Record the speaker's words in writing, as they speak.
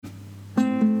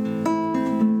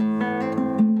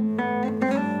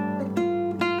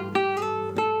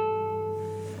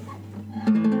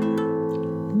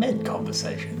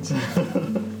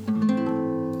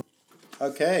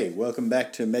Okay, welcome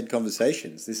back to Med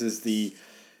Conversations. This is the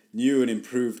new and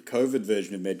improved COVID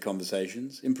version of Med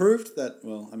Conversations. Improved? It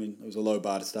was a low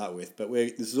bar to start with, but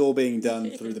this is all being done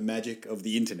through the magic of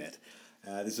the internet.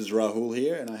 This is Rahul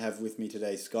here, and I have with me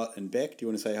today Scott and Beck. Do you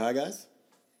want to say hi, guys?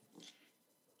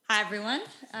 Hi, everyone.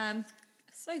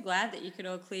 So glad that you could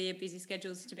all clear your busy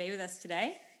schedules to be with us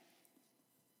today.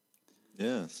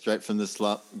 Yeah, straight from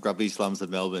the grubby slums of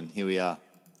Melbourne. Here we are.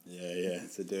 Yeah,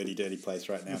 it's a dirty, dirty place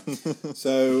right now.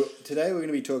 So today we're going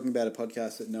to be talking about a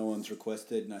podcast that no one's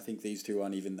requested, and I think these two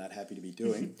aren't even that happy to be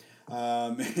doing.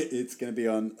 It's going to be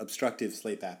on obstructive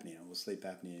sleep apnea, or sleep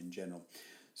apnea in general.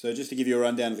 So just to give you a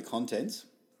rundown of the contents,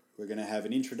 we're going to have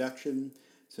an introduction,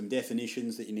 some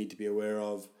definitions that you need to be aware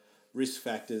of, risk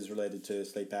factors related to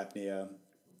sleep apnea,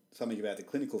 something about the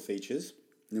clinical features,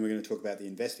 and then we're going to talk about the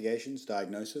investigations,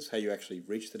 diagnosis, how you actually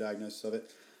reach the diagnosis of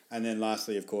it, and then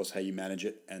lastly, of course, how you manage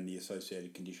it and the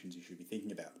associated conditions you should be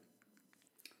thinking about.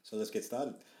 So let's get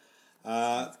started.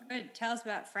 That's good. Tell us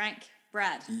about Frank,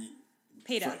 Brad,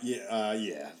 Peter. Chad? Do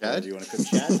you want to put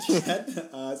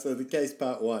Chad? So the case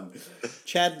part one.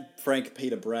 Chad, Frank,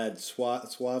 Peter, Brad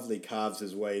suavely carves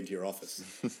his way into your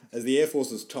office. As the Air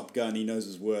Force's top gun, he knows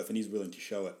his worth and he's willing to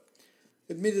show it.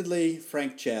 Admittedly,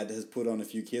 Frank Chad has put on a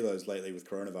few kilos lately with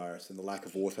coronavirus and the lack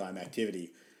of wartime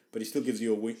activity, but he still gives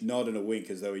you a nod and a wink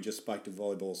as though he just spiked a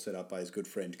volleyball set up by his good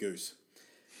friend Goose.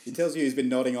 He tells you he's been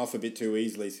nodding off a bit too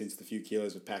easily since the few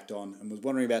kilos were packed on and was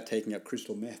wondering about taking up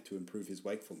crystal meth to improve his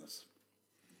wakefulness.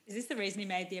 Is this the reason he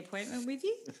made the appointment with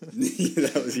you?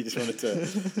 That was, he just wanted to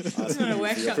ask you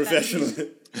workshop professional.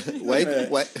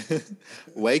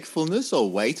 Wakefulness or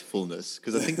waitfulness?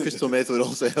 Because I think crystal meth would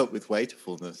also help with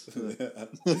waitfulness.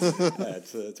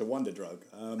 It's a wonder drug.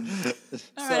 All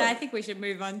right, I think we should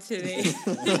move on to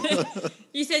the...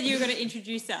 You said you were going to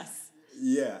introduce us.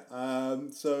 Yeah,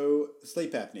 so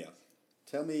sleep apnea.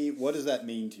 Tell me, what does that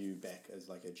mean to you, Beck, as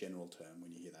like a general term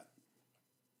when you hear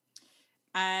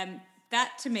that?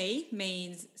 That to me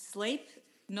means sleep,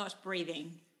 not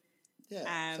breathing.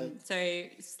 Yeah. So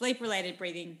sleep-related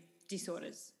breathing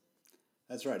disorders.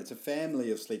 That's right. It's a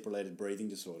family of sleep-related breathing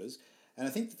disorders. And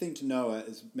I think the thing to know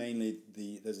is mainly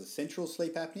there's a central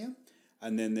sleep apnea,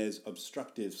 and then there's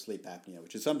obstructive sleep apnea,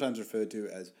 which is sometimes referred to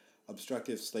as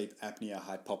obstructive sleep apnea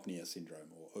hypopnea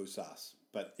syndrome, or OSAS.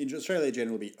 But in Australia,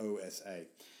 generally be OSA.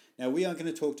 Now, we aren't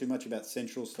going to talk too much about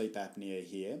central sleep apnea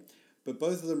here, but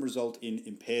both of them result in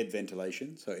impaired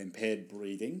ventilation, so impaired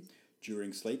breathing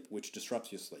during sleep, which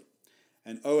disrupts your sleep.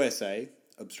 And OSA,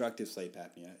 obstructive sleep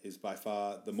apnea, is by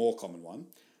far the more common one,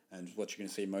 and what you're going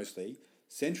to see mostly.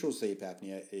 Central sleep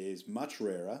apnea is much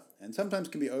rarer, and sometimes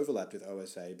can be overlapped with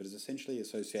OSA, but is essentially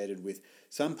associated with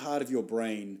some part of your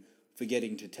brain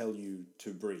forgetting to tell you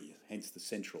to breathe, hence the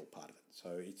central part of it.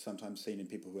 So it's sometimes seen in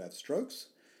people who have strokes,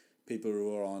 people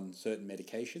who are on certain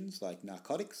medications like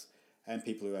narcotics, and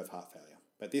people who have heart failure.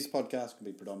 But this podcast can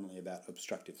be predominantly about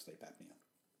obstructive sleep apnea.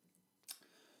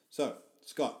 So,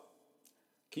 Scott,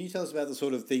 can you tell us about the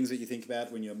sort of things that you think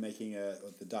about when you're making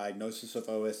the diagnosis of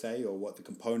OSA, or what the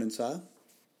components are?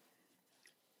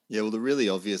 Yeah, well, the really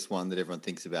obvious one that everyone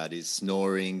thinks about is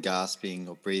snoring, gasping,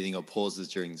 or breathing, or pauses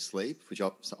during sleep, which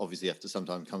obviously have to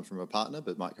sometimes come from a partner,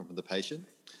 but might come from the patient.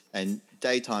 And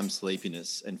daytime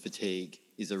sleepiness and fatigue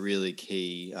is a really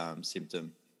key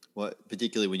symptom,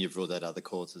 particularly when you've ruled out other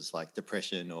causes like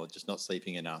depression or just not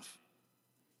sleeping enough.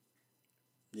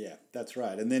 Yeah, that's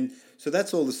right. And then, so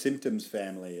that's all the symptoms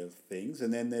family of things.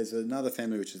 And then there's another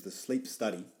family, which is the sleep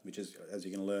study, which is, as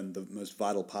you're going to learn, the most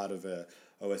vital part of a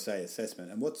OSA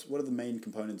assessment. And what are the main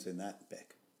components in that,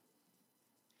 Beck?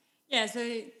 Yeah,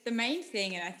 so the main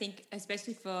thing, and I think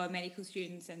especially for medical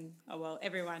students and,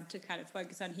 everyone to kind of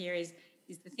focus on here is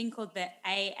the thing called the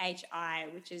AHI,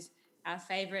 which is our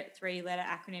favourite three-letter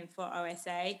acronym for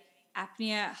OSA,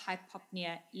 Apnea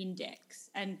Hypopnea Index.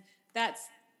 And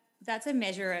that's a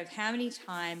measure of how many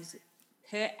times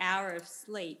per hour of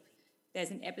sleep there's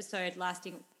an episode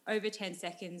lasting over 10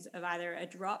 seconds of either a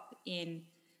drop in,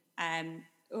 an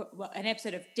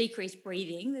episode of decreased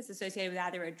breathing that's associated with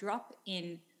either a drop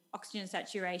in oxygen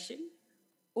saturation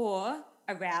or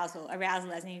arousal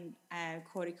as in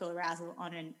cortical arousal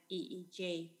on an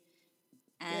EEG.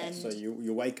 And so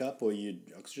you wake up or your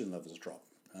oxygen levels drop.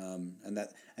 And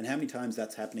how many times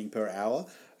that's happening per hour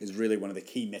is really one of the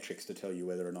key metrics to tell you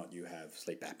whether or not you have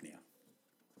sleep apnea.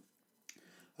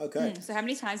 Okay. So how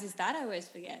many times is that? I always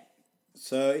forget.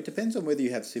 So it depends on whether you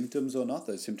have symptoms or not,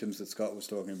 those symptoms that Scott was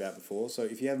talking about before. So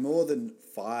if you have more than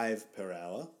 5 per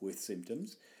hour with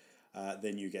symptoms,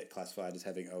 then you get classified as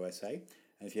having OSA.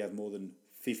 And if you have more than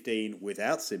 15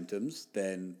 without symptoms,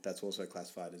 then that's also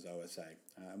classified as OSA.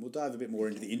 And we'll dive a bit more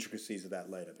into the intricacies of that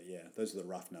later. But yeah, those are the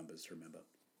rough numbers to remember.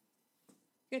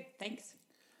 Good, thanks.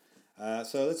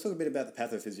 So let's talk a bit about the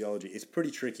pathophysiology. It's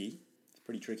pretty tricky.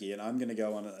 And I'm going to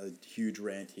go on a huge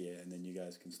rant here, and then you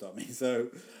guys can stop me. So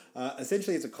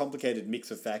essentially, it's a complicated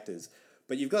mix of factors.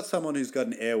 But you've got someone who's got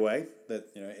an airway that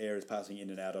air is passing in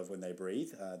and out of when they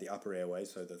breathe, the upper airway,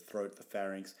 so the throat, the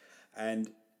pharynx. And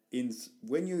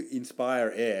when you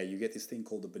inspire air, you get this thing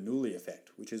called the Bernoulli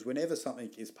effect, which is whenever something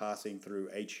is passing through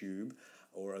a tube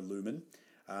or a lumen,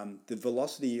 the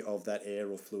velocity of that air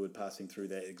or fluid passing through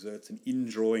there exerts an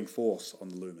indrawing force on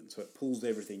the lumen, so it pulls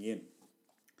everything in.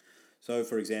 So,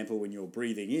 for example, when you're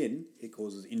breathing in, it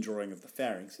causes indrawing of the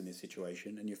pharynx in this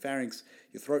situation, and your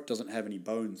throat doesn't have any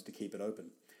bones to keep it open,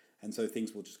 and so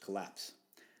things will just collapse.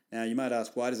 Now, you might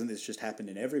ask, why doesn't this just happen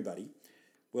in everybody?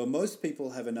 Well, most people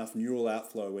have enough neural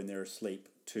outflow when they're asleep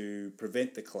to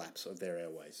prevent the collapse of their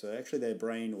airway. So actually their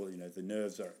brain or the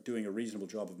nerves are doing a reasonable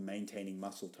job of maintaining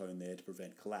muscle tone there to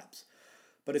prevent collapse.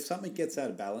 But if something gets out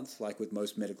of balance, like with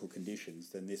most medical conditions,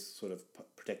 then this sort of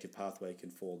protective pathway can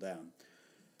fall down.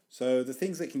 So the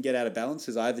things that can get out of balance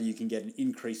is either you can get an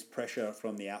increased pressure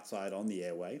from the outside on the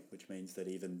airway, which means that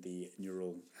even the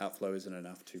neural outflow isn't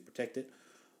enough to protect it,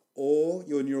 or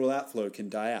your neural outflow can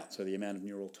die out, so the amount of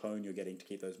neural tone you're getting to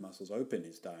keep those muscles open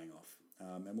is dying off.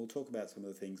 And we'll talk about some of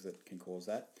the things that can cause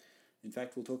that. In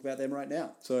fact, we'll talk about them right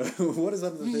now. So what are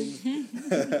some of the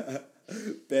things,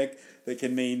 Beck, that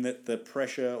can mean that the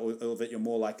pressure or that you're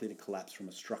more likely to collapse from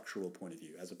a structural point of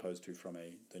view as opposed to from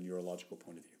the neurological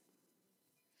point of view?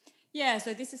 Yeah,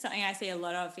 so this is something I see a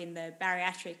lot of in the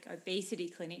bariatric obesity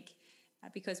clinic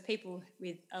because people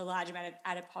with a large amount of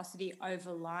adiposity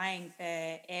overlying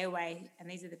their airway, and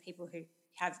these are the people who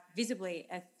have visibly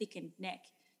a thickened neck,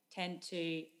 tend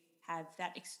to have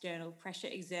that external pressure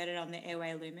exerted on the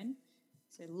airway lumen.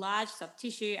 So large soft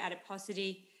tissue,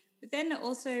 adiposity, but then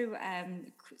also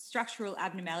structural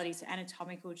abnormalities, so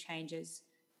anatomical changes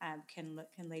can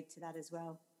lead to that as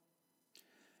well.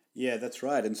 Yeah, that's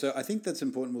right. And so I think that's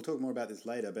important. We'll talk more about this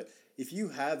later. But if you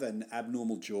have an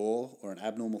abnormal jaw or an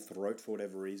abnormal throat for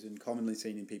whatever reason, commonly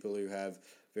seen in people who have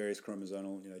various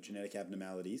chromosomal, genetic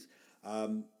abnormalities,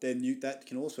 then that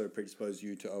can also predispose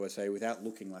you to OSA without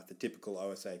looking like the typical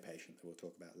OSA patient that we'll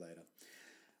talk about later.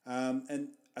 And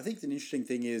I think the interesting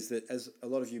thing is that, as a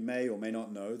lot of you may or may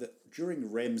not know, that during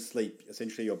REM sleep,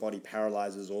 essentially your body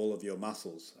paralyzes all of your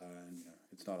muscles.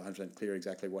 It's not 100% clear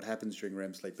exactly what happens during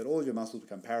REM sleep, but all of your muscles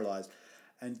become paralyzed.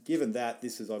 And given that,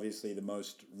 this is obviously the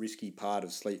most risky part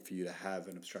of sleep for you to have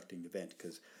an obstructing event,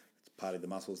 because part of the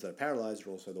muscles that are paralyzed are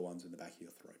also the ones in the back of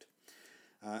your throat.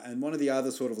 And one of the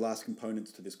other sort of last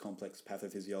components to this complex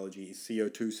pathophysiology is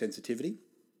CO2 sensitivity.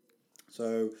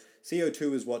 So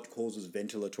CO2 is what causes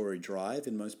ventilatory drive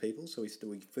in most people. So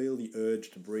we feel the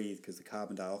urge to breathe because the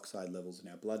carbon dioxide levels in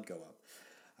our blood go up.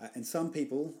 And some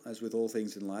people, as with all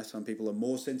things in life, some people are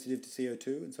more sensitive to CO2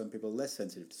 and some people are less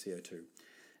sensitive to CO2.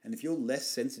 And if you're less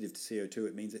sensitive to CO2,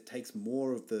 it means it takes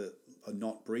more of the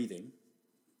not breathing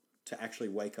to actually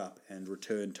wake up and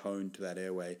return tone to that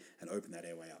airway and open that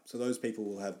airway up. So those people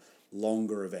will have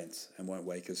longer events and won't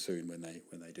wake as soon when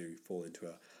they do fall into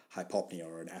a hypopnea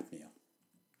or an apnea.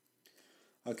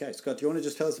 Okay, Scott, do you want to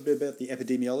just tell us a bit about the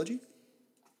epidemiology?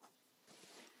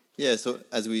 Yeah, so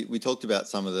as we talked about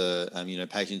some of the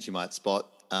patients you might spot,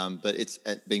 but it's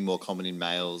being more common in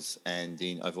males and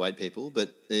in overweight people.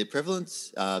 But the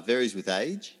prevalence varies with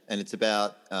age, and it's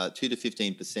about 2 to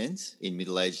 15% in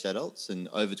middle-aged adults and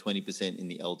over 20% in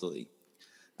the elderly.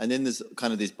 And then there's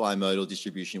kind of this bimodal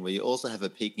distribution where you also have a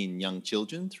peak in young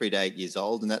children, 3 to 8 years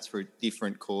old, and that's for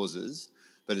different causes,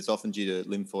 but it's often due to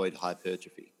lymphoid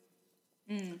hypertrophy.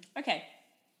 Okay,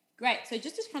 great. So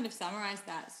just to kind of summarize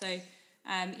that, so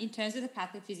in terms of the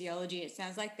pathophysiology, it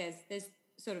sounds like there's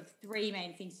sort of three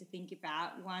main things to think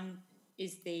about. One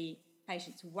is the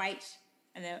patient's weight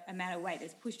and the amount of weight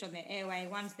that's pushed on their airway.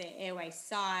 One's their airway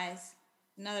size.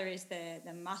 Another is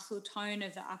the muscle tone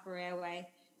of the upper airway,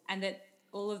 and that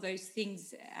all of those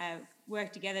things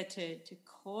work together to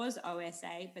cause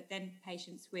OSA, but then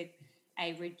patients with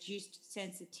a reduced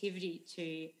sensitivity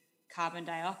to carbon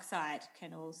dioxide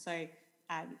can also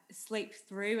sleep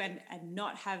through and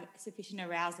not have sufficient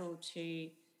arousal to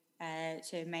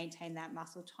maintain that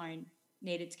muscle tone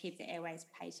needed to keep the airways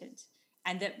patent.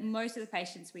 And that most of the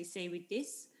patients we see with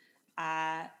this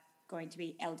are going to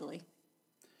be elderly.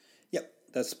 Yep,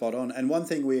 that's spot on. And one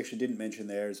thing we actually didn't mention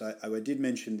there is I did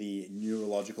mention the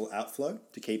neurological outflow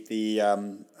to keep the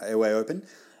airway open.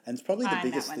 And it's probably the Find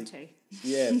that biggest one thing. too.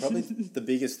 Yeah, probably the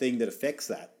biggest thing that affects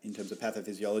that in terms of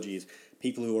pathophysiology is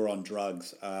people who are on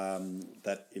drugs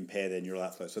that impair their neural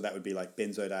outflow. So that would be like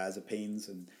benzodiazepines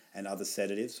and other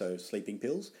sedatives, so sleeping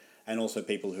pills, and also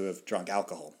people who have drunk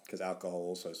alcohol, because alcohol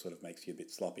also sort of makes you a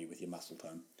bit sloppy with your muscle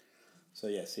tone. So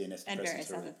yeah, CNS And depressants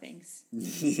various are other things.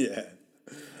 yeah.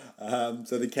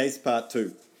 So the case part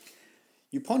 2.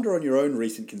 You ponder on your own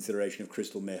recent consideration of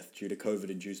crystal meth due to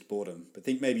COVID-induced boredom, but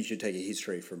think maybe you should take a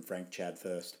history from Frank Chad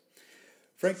first.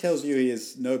 Frank tells you he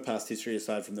has no past history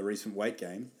aside from the recent weight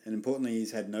gain, and importantly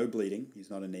he's had no bleeding, he's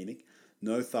not anemic,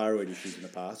 no thyroid issues in the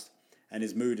past, and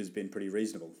his mood has been pretty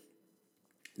reasonable.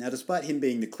 Now, despite him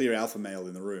being the clear alpha male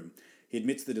in the room, he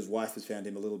admits that his wife has found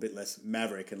him a little bit less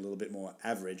maverick and a little bit more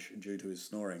average due to his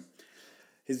snoring.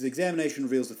 His examination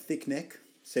reveals a thick neck,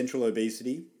 central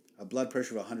obesity, a blood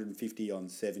pressure of 150 on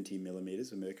 70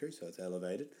 millimeters of mercury, so it's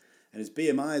elevated, and his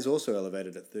BMI is also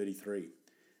elevated at 33.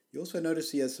 You also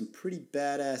notice he has some pretty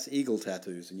badass eagle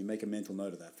tattoos, and you make a mental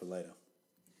note of that for later.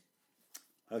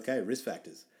 Okay, risk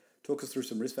factors. Talk us through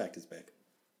some risk factors, Beck.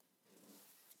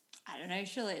 I don't know,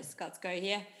 surely it's Scott's go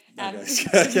here. I'm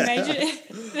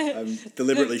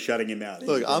deliberately shutting him out.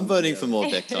 Look, I'm voting for more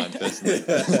Beck time, personally.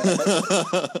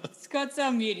 Scott's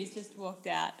on mute, he's just walked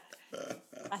out.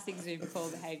 Classic Zoom call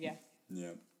behaviour.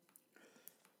 Yeah.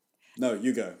 No,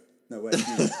 you go. No, wait. You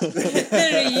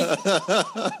go.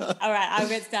 All right, I'll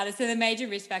get started. So the major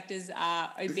risk factors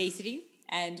are obesity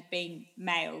and being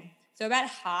male. So about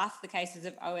half the cases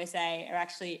of OSA are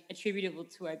actually attributable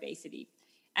to obesity.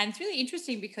 And it's really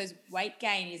interesting because weight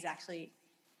gain is actually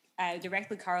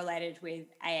directly correlated with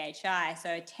AHI. So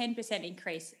a 10%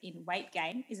 increase in weight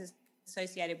gain is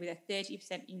associated with a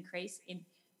 30% increase in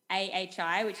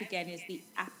AHI, which again is the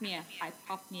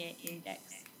apnea-hypopnea index.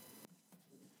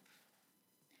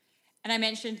 And I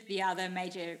mentioned the other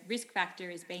major risk factor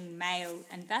is being male,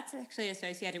 and that's actually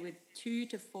associated with 2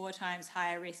 to 4 times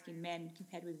higher risk in men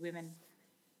compared with women.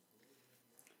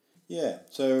 Yeah,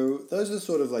 so those are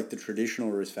sort of like the traditional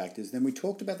risk factors. Then we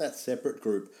talked about that separate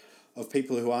group of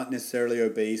people who aren't necessarily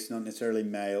obese, not necessarily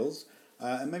males.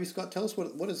 And maybe, Scott, tell us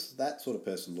what does that sort of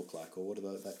person look like, or what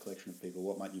about that collection of people?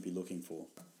 What might you be looking for?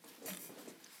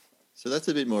 So that's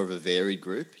a bit more of a varied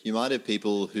group. You might have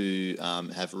people who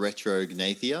have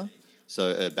retrognathia,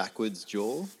 so a backwards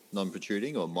jaw,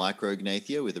 non-protruding, or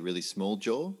micrognathia with a really small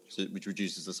jaw, which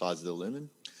reduces the size of the lumen.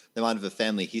 They might have a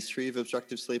family history of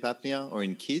obstructive sleep apnea, or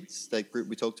in kids, that group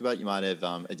we talked about, you might have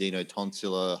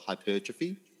adenotonsillar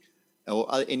hypertrophy, or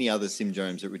any other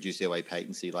syndromes that reduce airway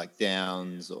patency, like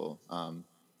Downs or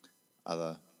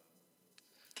other.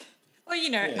 Well,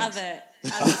 you know, Yeah. other I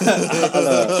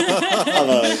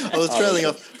was trailing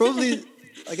off. Probably,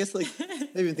 I guess, like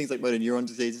even things like motor neuron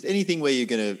diseases, anything where you're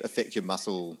going to affect your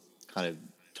muscle kind of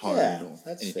tone Yeah, or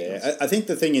that's anything fair. else. I think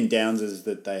the thing in Downs is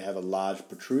that they have a large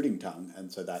protruding tongue,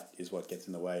 and so that is what gets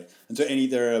in the way. And so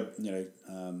there are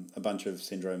a bunch of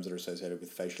syndromes that are associated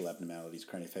with facial abnormalities,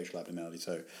 craniofacial abnormalities.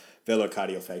 So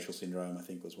velocardiofacial syndrome, I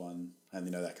think, was one. I only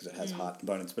know that because it has heart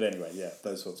components. But anyway, yeah,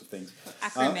 those sorts of things.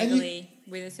 acromegaly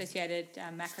with associated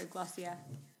macroglossia.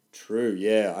 True,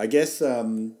 yeah. I guess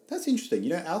that's interesting. You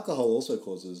know, alcohol also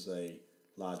causes a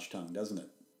large tongue, doesn't it?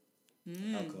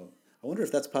 Alcohol. I wonder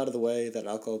if that's part of the way that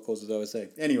alcohol causes OSA.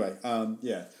 Anyway,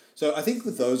 yeah. So I think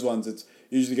with those ones, it's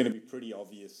usually going to be pretty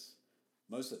obvious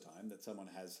most of the time that someone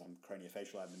has some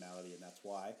craniofacial abnormality, and that's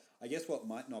why. I guess what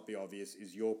might not be obvious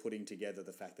is you're putting together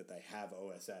the fact that they have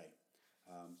OSA.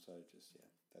 So just, yeah,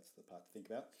 that's the part to think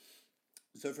about.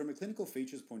 So from a clinical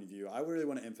features point of view, I really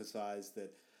want to emphasize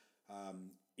that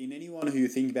in anyone who you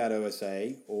think about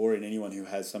OSA or in anyone who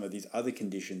has some of these other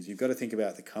conditions, you've got to think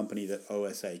about the company that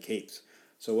OSA keeps.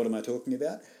 So what am I talking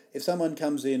about? If someone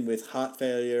comes in with heart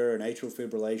failure and atrial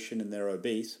fibrillation and they're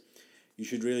obese, you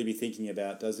should really be thinking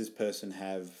about, does this person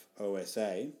have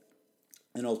OSA?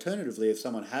 And alternatively, if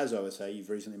someone has OSA, you've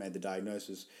recently made the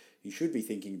diagnosis, you should be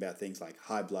thinking about things like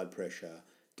high blood pressure,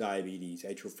 diabetes,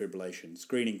 atrial fibrillation,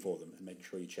 screening for them and making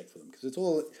sure you check for them. Because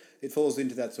it falls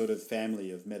into that sort of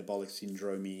family of metabolic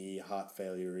syndrome-y, heart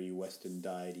failure-y, Western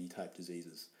diet-y type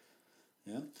diseases.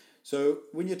 Yeah. So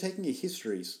when you're taking your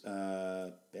histories,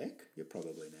 Beck, you're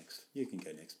probably next. You can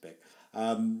go next, Beck.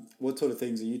 What sort of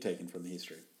things are you taking from the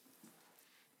history?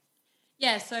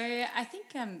 Yeah, so I think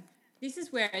this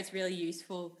is where it's really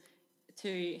useful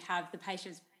to have the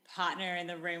patient's partner in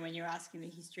the room when you're asking the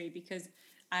history, because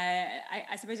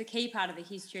I suppose a key part of the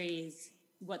history is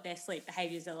what their sleep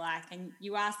behaviours are like. And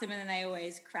you ask them and then they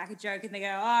always crack a joke and they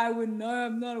go, oh, I wouldn't know,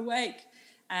 I'm not awake.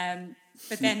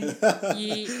 But then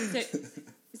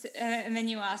and then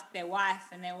you ask their wife,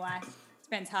 and their wife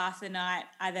spends half the night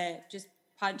either just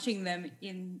punching them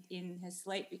in her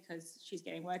sleep because she's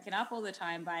getting woken up all the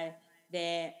time by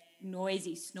their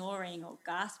noisy snoring or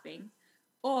gasping.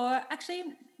 Or actually,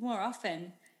 more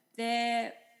often,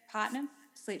 their partner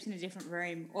sleeps in a different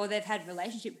room, or they've had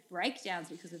relationship breakdowns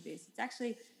because of this. It's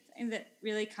actually something that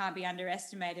really can't be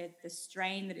underestimated, the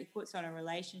strain that it puts on a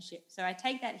relationship. So I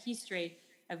take that history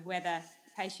of whether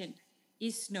the patient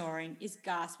is snoring, is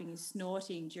gasping, is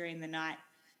snorting during the night.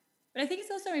 But I think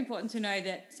it's also important to know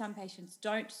that some patients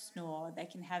don't snore. They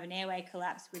can have an airway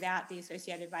collapse without the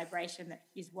associated vibration that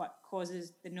is what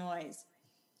causes the noise.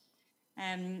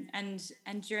 And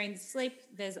during sleep,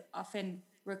 there's often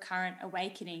recurrent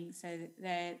awakening. So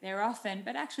they're often,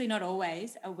 but actually not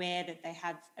always, aware that they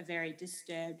have a very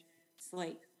disturbed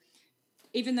sleep.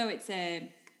 Even though it's a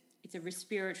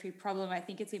respiratory problem, I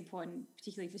think it's important,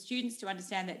 particularly for students, to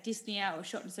understand that dyspnea or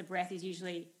shortness of breath is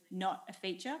usually not a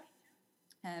feature.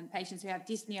 Patients who have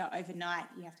dyspnea overnight,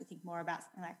 you have to think more about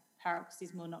something like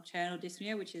paroxysmal nocturnal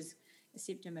dyspnea, which is a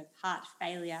symptom of heart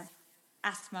failure,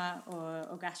 asthma,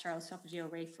 or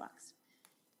gastroesophageal reflux.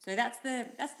 So that's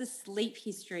the sleep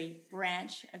history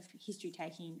branch of history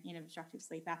taking in obstructive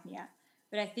sleep apnea.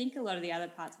 But I think a lot of the other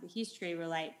parts of the history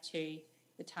relate to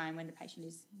the time when the patient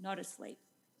is not asleep.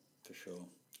 For sure.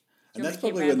 And that's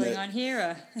probably rambling on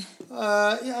here.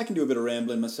 Or? Yeah, I can do a bit of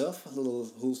rambling myself, a little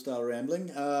Hull style rambling.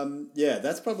 Yeah,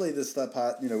 that's probably the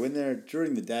part. When they're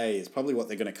during the day, is probably what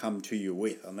they're going to come to you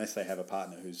with, unless they have a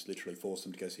partner who's literally forced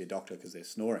them to go see a doctor because they're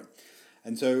snoring.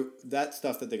 And so that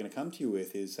stuff that they're going to come to you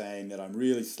with is saying that I'm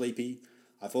really sleepy.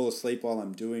 I fall asleep while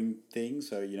I'm doing things.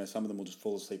 So some of them will just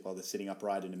fall asleep while they're sitting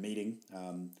upright in a meeting,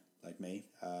 like me.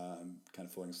 I'm kind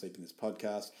of falling asleep in this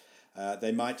podcast.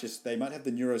 They might have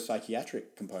the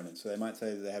neuropsychiatric component. So they might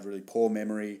say that they have really poor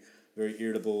memory, very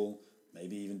irritable,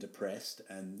 maybe even depressed.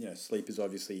 And, sleep is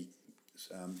obviously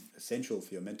essential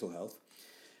for your mental health.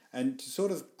 And to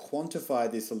sort of quantify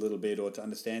this a little bit or to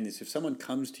understand this, if someone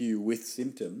comes to you with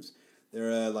symptoms, there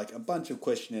are like a bunch of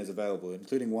questionnaires available,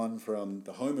 including one from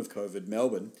the home of COVID,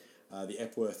 Melbourne, the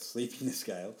Epworth Sleepiness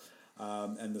Scale,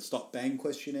 and the Stop Bang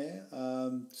questionnaire.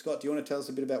 Scott, do you want to tell us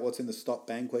a bit about what's in the Stop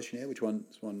Bang questionnaire? Which one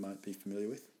might be familiar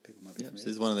with? People might be familiar. So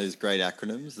this is one of those great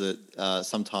acronyms that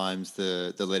sometimes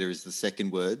the letter is the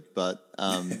second word, but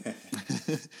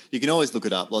you can always look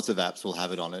it up. Lots of apps will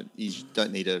have it on it. You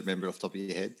don't need to remember it off the top of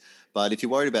your head. But if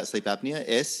you're worried about sleep apnea,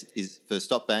 S is for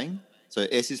Stop Bang. So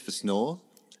S is for snore.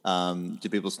 Do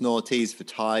people snore? T is for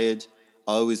tired.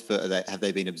 O is for have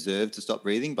they been observed to stop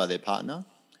breathing by their partner?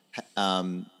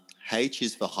 H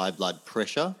is for high blood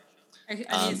pressure.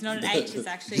 It's not an H, it's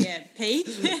actually a P.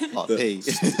 Oh, P.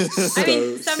 I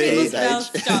mean, some people spell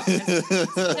stop.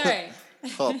 Sorry.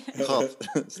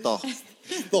 Stop.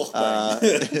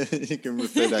 You can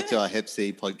refer back to our Hep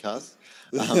C podcast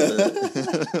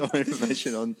for more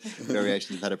information on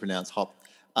variations of how to pronounce hop.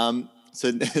 So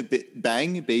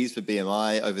BANG, B is for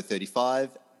BMI over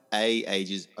 35, A,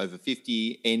 ages over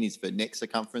 50, N is for neck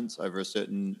circumference over a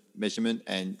certain measurement,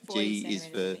 and G is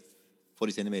for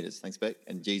 40 centimetres, thanks Beck,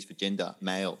 and G is for gender,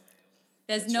 male.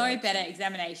 There's no better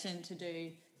examination to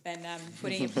do than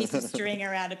putting a piece of string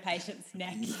around a patient's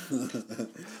neck. And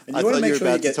I thought you were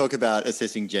about to talk about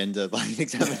assessing gender by an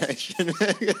examination. You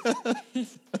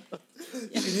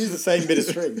can use the same bit of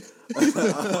string.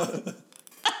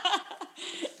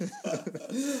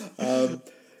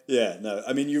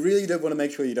 I mean, you really don't want to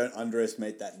make sure you don't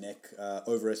overestimate that neck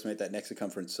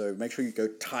circumference. So make sure you go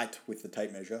tight with the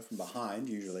tape measure from behind,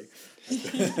 usually. And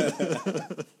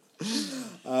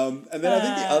then I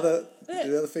think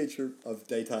the other feature of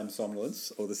daytime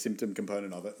somnolence, or the symptom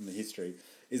component of it in the history,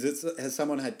 is has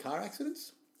someone had car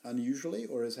accidents unusually,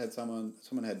 or has someone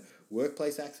had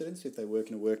workplace accidents if they work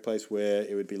in a workplace where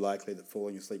it would be likely that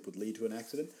falling asleep would lead to an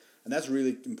accident. And that's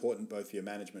really important both for your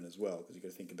management as well, because you've got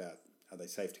to think about are they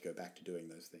safe to go back to doing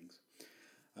those things.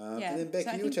 And then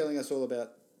Beck, you were telling us all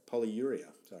about polyuria.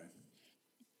 Sorry.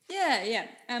 Yeah.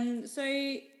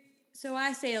 So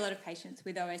I see a lot of patients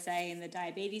with OSA in the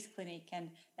diabetes clinic, and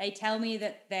they tell me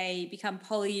that they become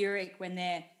polyuric when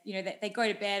they go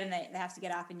to bed and they have to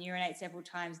get up and urinate several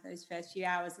times in those first few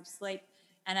hours of sleep.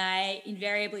 And I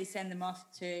invariably send them off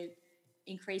to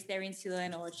increase their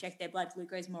insulin or check their blood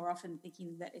glucose more often,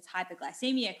 thinking that it's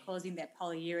hyperglycemia causing their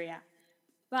polyuria.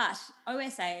 But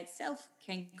OSA itself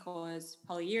can cause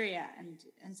polyuria, and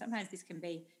sometimes this can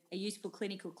be a useful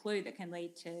clinical clue that can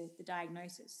lead to the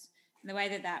diagnosis. And the way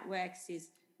that works is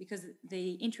because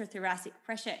the intrathoracic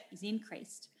pressure is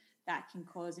increased, that can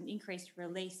cause an increased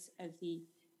release of the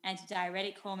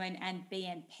antidiuretic hormone and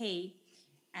BNP,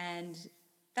 and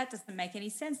that doesn't make any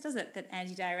sense, does it? That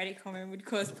antidiuretic hormone would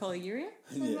cause polyuria?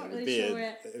 So I'm Yeah, not it would really be sure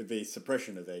where it would be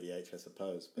suppression of ADH, I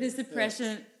suppose. But, the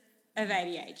suppression of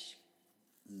ADH.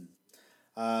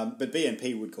 but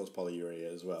BNP would cause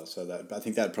polyuria as well. So that I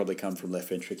think that would probably come from left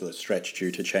ventricular stretch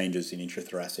due to changes in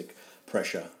intrathoracic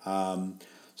pressure.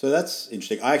 So that's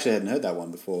interesting. I actually hadn't heard that one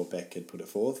before Beck had put it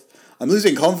forth. I'm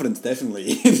losing confidence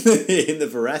definitely in the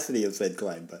veracity of said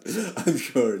claim, but I'm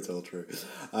sure it's all true.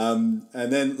 And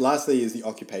then lastly is the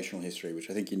occupational history, which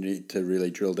I think you need to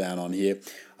really drill down on here.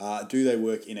 Do they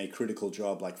work in a critical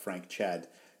job like Frank Chad?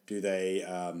 Do they,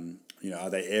 are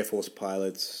they Air Force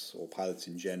pilots or pilots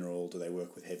in general? Do they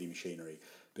work with heavy machinery?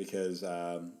 Because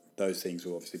those things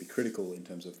will obviously be critical in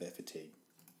terms of their fatigue.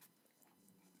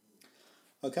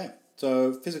 Okay,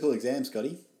 so physical exam,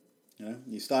 Scotty.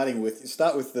 You start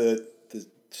with the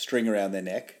string around their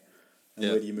neck, and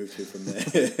where do you move to from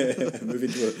there? Move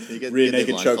into a rear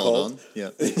naked chokehold. Yeah.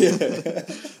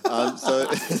 So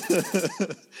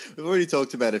we've already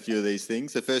talked about a few of these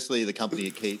things. So firstly, the company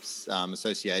it keeps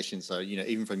association. So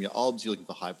even from your OBS, you're looking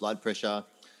for high blood pressure,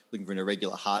 looking for an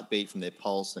irregular heartbeat from their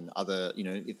pulse, and other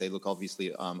if they look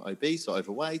obviously obese or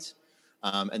overweight.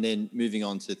 And then moving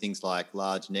on to things like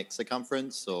large neck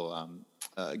circumference or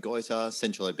goiter,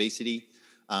 central obesity.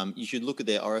 You should look at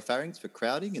their oropharynx for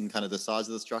crowding and kind of the size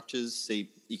of the structures. See,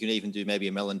 you can even do maybe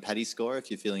a Mellon-Patty score if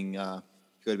you're feeling you've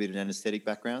got a bit of an anaesthetic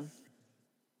background,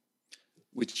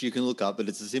 which you can look up. But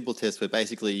it's a simple test where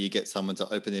basically you get someone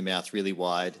to open their mouth really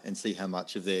wide and see how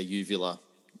much of their uvula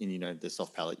in the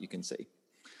soft palate you can see,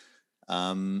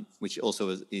 which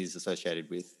also is associated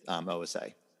with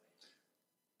OSA.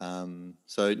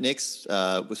 So next,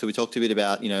 so we talked a bit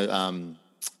about,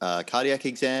 cardiac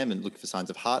exam and look for signs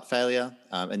of heart failure.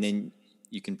 And then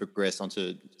you can progress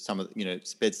onto some of,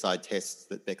 bedside tests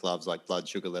that Beck loves, like blood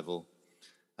sugar level.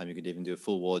 You could even do a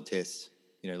full ward test,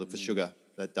 look for sugar,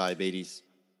 that diabetes.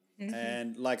 Mm-hmm.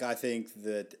 And I think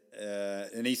that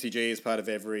an ECG is part of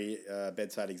every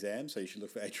bedside exam, so you should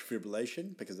look for atrial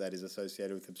fibrillation because that is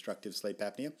associated with obstructive sleep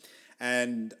apnea,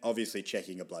 and obviously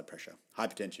checking a blood pressure.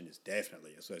 Hypertension is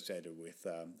definitely associated with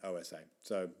OSA,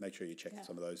 so make sure you check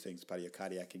some of those things as part of your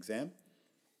cardiac exam.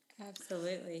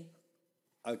 Absolutely.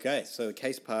 Okay, so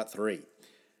case part 3.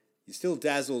 You're still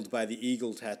dazzled by the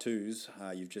eagle tattoos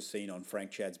you've just seen on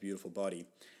Frank Chad's beautiful body,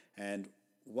 and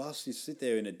whilst you sit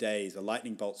there in a daze, a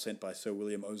lightning bolt sent by Sir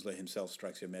William Osler himself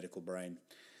strikes your medical brain.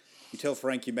 You tell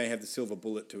Frank you may have the silver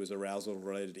bullet to his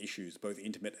arousal-related issues, both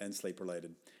intimate and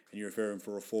sleep-related, and you refer him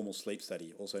for a formal sleep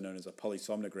study, also known as a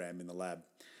polysomnogram, in the lab.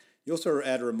 You also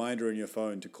add a reminder on your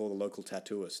phone to call the local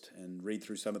tattooist and read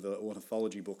through some of the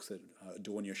ornithology books that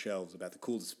adorn your shelves about the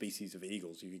coolest species of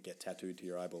eagles you could get tattooed to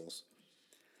your eyeballs.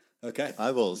 Okay.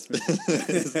 Eyeballs.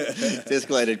 It's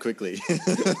escalated quickly.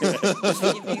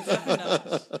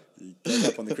 You gave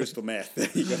up on the crystal meth.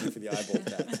 You got for the eyeball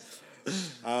tat.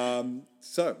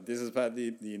 So this is part of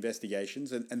the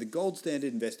investigations. And the gold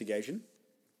standard investigation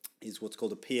is what's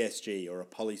called a PSG, or a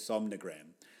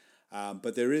polysomnogram.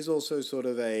 But there is also sort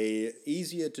of a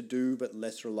easier to do but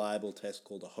less reliable test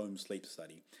called a home sleep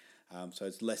study. So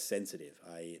it's less sensitive,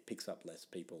 i.e. it picks up less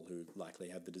people who likely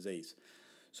have the disease.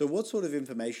 So what sort of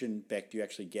information, Beck, do you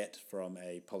actually get from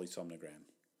a polysomnogram?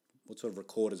 What sort of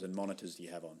recorders and monitors do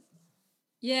you have on?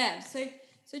 Yeah, so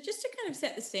just to kind of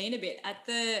set the scene a bit, at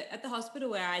the hospital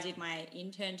where I did my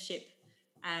internship,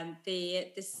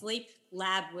 the sleep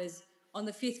lab was on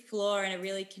the 5th floor in a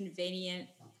really convenient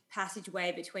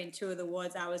passageway between two of the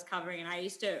wards I was covering, and I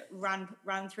used to run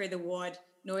through the ward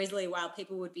noisily while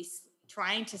people would be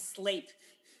trying to sleep,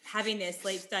 having their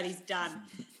sleep studies done.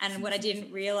 And what I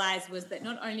didn't realise was that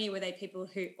not only were they people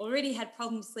who already had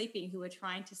problems sleeping, who were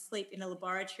trying to sleep in a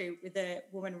laboratory with a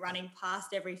woman running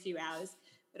past every few hours,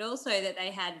 but also that they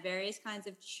had various kinds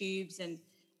of tubes and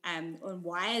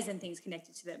wires and things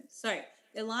connected to them. So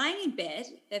they're lying in bed,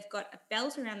 they've got a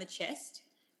belt around the chest,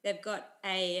 they've got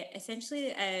essentially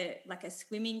a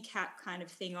swimming cap kind of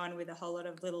thing on with a whole lot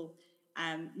of little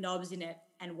knobs in it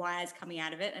and wires coming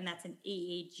out of it, and that's an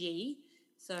EEG.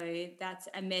 So that's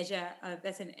a measure of,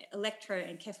 that's an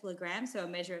electroencephalogram, so a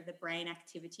measure of the brain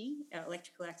activity,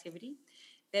 electrical activity.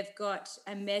 They've got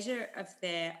a measure of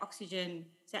their oxygen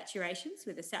saturations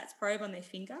with a SATS probe on their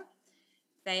finger.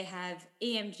 They have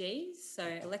EMGs, so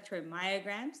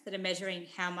electromyograms, that are measuring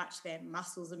how much their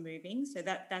muscles are moving. So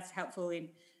that's helpful in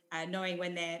knowing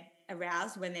when they're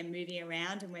aroused, when they're moving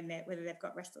around, and whether they've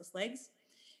got restless legs.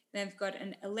 They've got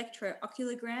an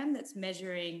electrooculogram that's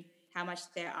measuring how much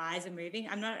their eyes are moving.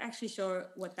 I'm not actually sure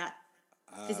what that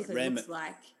physically looks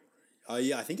like. Oh,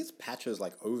 yeah, I think it's patches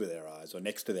over their eyes or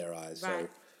next to their eyes. Right.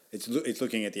 It's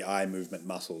looking at the eye movement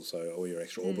muscles, so all your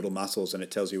extraorbital muscles, and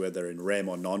it tells you whether they're in REM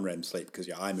or non-REM sleep because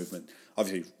your eye movement,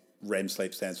 obviously REM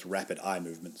sleep stands for rapid eye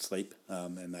movement sleep,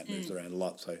 and that moves around a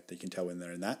lot, so you can tell when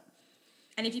they're in that.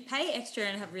 And if you pay extra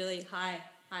and have really high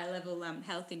level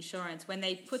health insurance, when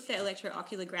they put the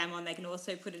electrooculogram on, they can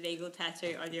also put an eagle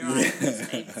tattoo on your eye in the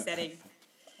same setting.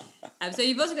 So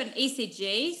you've also got an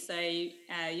ECG, so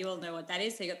you all know what that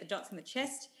is. So you've got the dots on the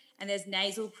chest, and there's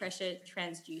nasal pressure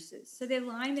transducers. So they're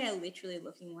lying there literally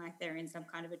looking like they're in some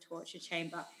kind of a torture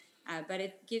chamber, but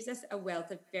it gives us a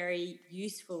wealth of very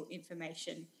useful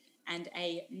information and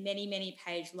a many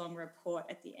page long report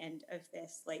at the end of their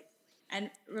sleep. And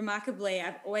remarkably,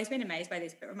 I've always been amazed by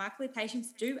this, but remarkably,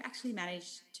 patients do actually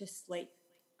manage to sleep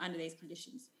under these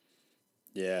conditions.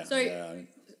 Yeah. So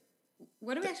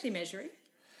what are we actually measuring?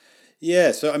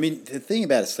 Yeah, so I mean, the thing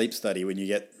about a sleep study, when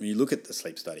you look at the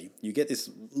sleep study, you get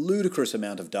this ludicrous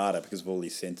amount of data because of all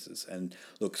these sensors. And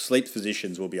look, sleep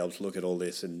physicians will be able to look at all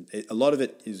this, and a lot of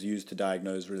it is used to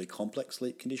diagnose really complex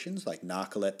sleep conditions like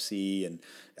narcolepsy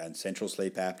and central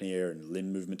sleep apnea and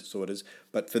limb movement disorders.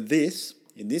 But for this,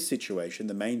 in this situation,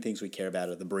 the main things we care about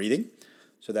are the breathing.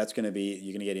 So that's going to be,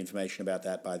 you're going to get information about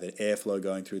that by the airflow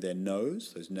going through their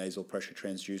nose, those nasal pressure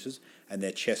transducers, and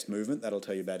their chest movement. That'll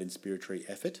tell you about inspiratory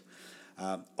effort.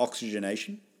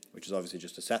 Oxygenation, which is obviously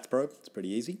just a SATS probe. It's pretty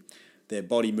easy. Their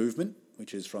body movement,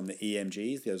 which is from the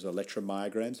EMGs. Those are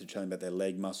electromyograms. They're telling about their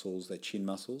leg muscles, their chin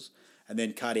muscles. And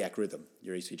then cardiac rhythm,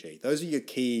 your ECG. Those are your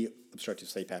key obstructive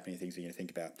sleep apnea things you're going to think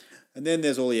about. And then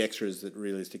there's all the extras that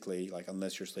realistically, like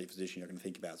unless you're a sleep physician, you're going to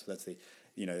think about. So that's the,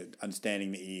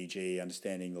 understanding the EEG,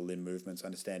 understanding the limb movements,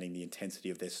 understanding the intensity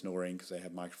of their snoring because they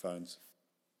have microphones.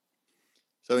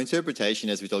 So interpretation,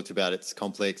 as we talked about, it's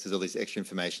complex, there's all this extra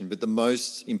information, but the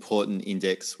most important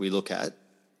index we look at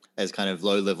as kind of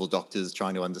low-level doctors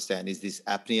trying to understand is this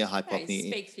apnea, hypopnea.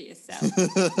 Speak for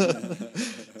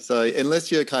yourself. So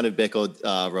unless you're kind of Beck or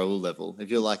Raoul level, if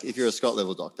you're a Scott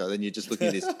level doctor, then you're just looking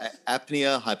at this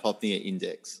apnea hypopnea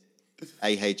index,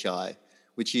 AHI,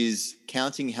 which is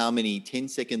counting how many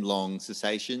 10-second long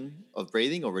cessation of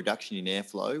breathing or reduction in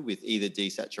airflow with either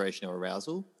desaturation or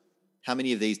arousal. How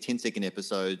many of these 10-second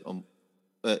episodes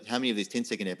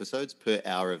per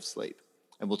hour of sleep?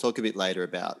 And we'll talk a bit later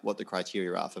about what the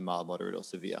criteria are for mild, moderate, or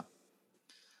severe.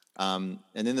 And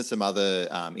then there's some other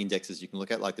indexes you can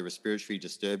look at, like the respiratory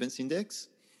disturbance index.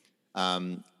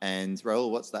 And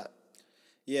Raoul, what's that?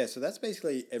 Yeah, so that's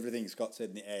basically everything Scott said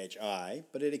in the AHI,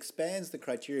 but it expands the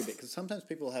criteria a bit because sometimes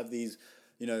people have these,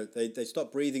 they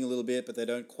stop breathing a little bit, but they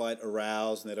don't quite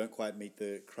arouse and they don't quite meet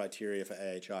the criteria for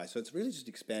AHI. So it's really just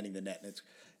expanding the net. And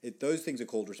those things are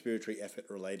called respiratory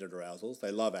effort-related arousals.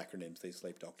 They love acronyms, these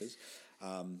sleep doctors.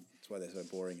 That's why they're so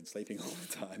boring and sleeping all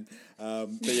the time.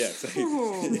 But yeah, so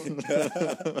you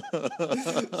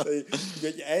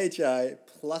get your AHI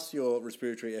plus your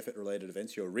respiratory effort-related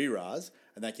events, your RERAS,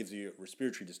 and that gives you your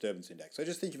respiratory disturbance index. So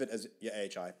just think of it as your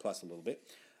AHI plus a little bit.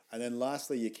 And then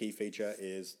lastly, your key feature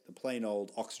is the plain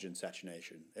old oxygen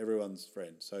saturation, everyone's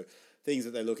friend. So things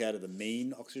that they look at are the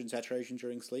mean oxygen saturation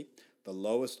during sleep, the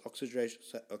lowest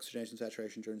oxygenation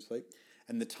saturation during sleep,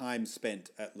 and the time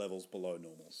spent at levels below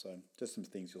normal. So just some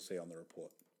things you'll see on the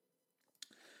report.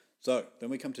 So then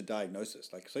we come to diagnosis.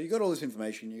 So you got all this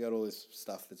information, you got all this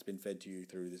stuff that's been fed to you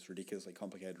through this ridiculously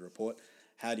complicated report.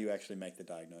 How do you actually make the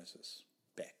diagnosis?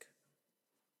 Beck.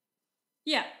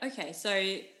 Yeah, okay.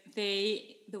 So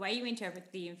the way you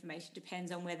interpret the information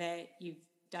depends on whether you've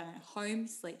done a home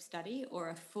sleep study or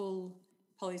a full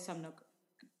polysomnogram.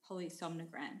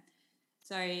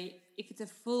 So if it's a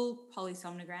full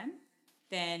polysomnogram,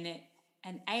 then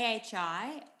an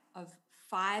AHI of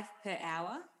 5 per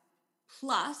hour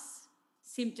plus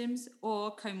symptoms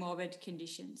or comorbid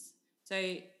conditions. So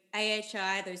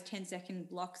AHI, those 10-second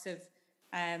blocks of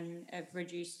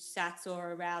reduced SATs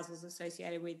or arousals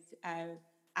associated with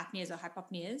apneas or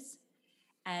hypopneas,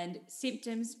 and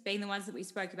symptoms being the ones that we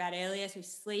spoke about earlier, so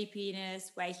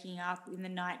sleepiness, waking up in the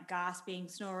night, gasping,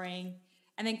 snoring,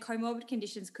 and then comorbid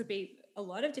conditions could be a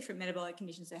lot of different metabolic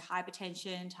conditions, so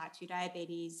hypertension, type 2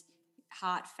 diabetes,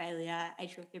 heart failure,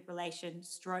 atrial fibrillation,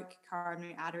 stroke,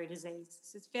 coronary artery disease.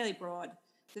 So it's fairly broad.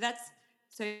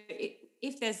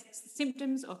 If there's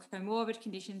symptoms or comorbid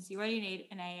conditions, you only need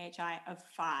an AHI of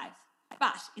 5.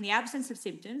 But in the absence of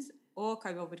symptoms or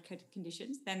comorbid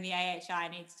conditions, then the AHI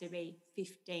needs to be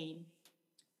 15.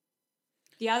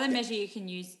 The other measure you can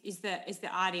use is the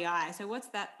RDI. So what's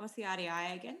that? What's the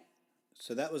RDI again?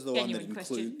 So that was the one that Genuine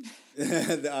question.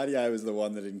 the RDI was the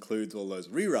one that includes all those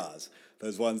RERAs,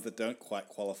 those ones that don't quite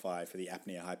qualify for the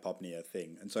apnea-hypopnea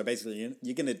thing. And so basically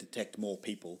you're going to detect more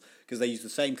people because they use the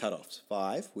same cutoffs,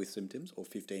 5 with symptoms or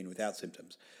 15 without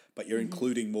symptoms, but you're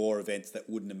including more events that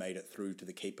wouldn't have made it through to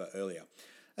the keeper earlier.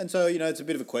 And so, it's a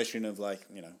bit of a question of like,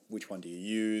 which one do you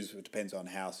use? It depends on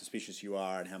how suspicious you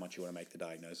are and how much you want to make the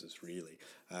diagnosis, really.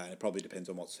 And it probably depends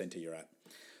on what centre you're at.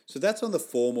 So that's on the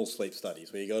formal sleep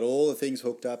studies, where you got all the things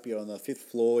hooked up. You're on the 5th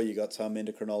floor. You got some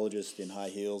endocrinologist in high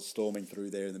heels storming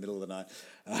through there in the middle of the night.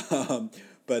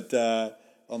 But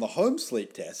on the home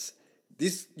sleep tests,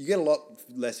 you get a lot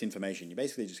less information. You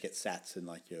basically just get SATs and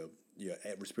like your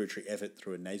respiratory effort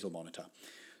through a nasal monitor.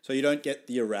 So you don't get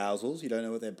the arousals. You don't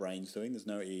know what their brain's doing. There's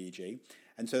no EEG.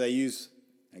 And so they use,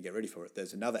 and get ready for it,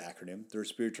 there's another acronym, the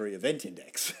Respiratory Event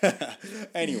Index.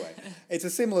 Anyway, it's a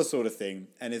similar sort of thing.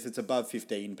 And if it's above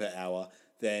 15 per hour,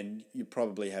 then you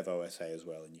probably have OSA as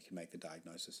well, and you can make the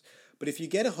diagnosis. But if you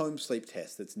get a home sleep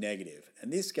test that's negative,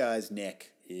 and this guy's neck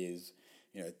is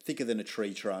thicker than a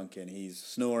tree trunk, and he's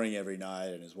snoring every night,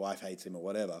 and his wife hates him or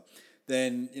whatever,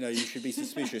 then you should be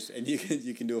suspicious, and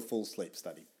you can do a full sleep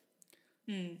study.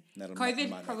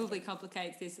 COVID probably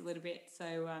complicates this a little bit,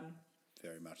 so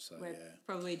very much so. We're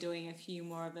probably doing a few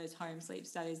more of those home sleep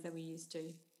studies than we used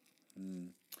to.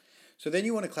 So then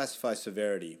you want to classify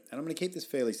severity, and I'm going to keep this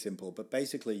fairly simple, but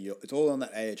basically it's all on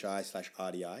that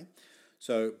AHI/RDI.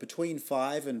 So between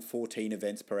 5 and 14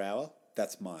 events per hour,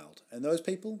 that's mild, and those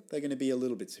people, they're going to be a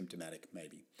little bit symptomatic,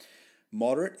 maybe.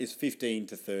 Moderate is 15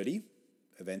 to 30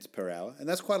 events per hour, and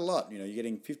that's quite a lot. You're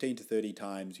getting 15 to 30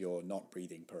 times your not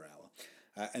breathing per hour.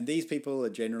 And these people are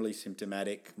generally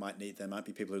symptomatic. There might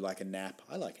be people who like a nap.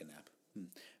 I like a nap.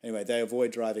 Anyway, they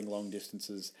avoid driving long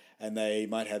distances, and they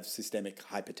might have systemic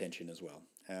hypertension as well,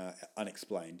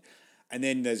 unexplained. And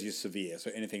then there's your severe, so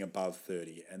anything above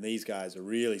 30. And these guys are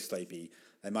really sleepy.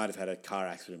 They might have had a car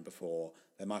accident before.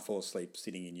 They might fall asleep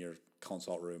sitting in your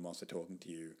consult room whilst they're talking to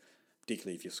you,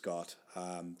 particularly if you're Scott.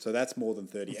 So that's more than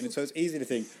 30. And so it's easy to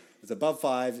think it's above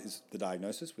 5 is the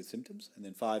diagnosis with symptoms, and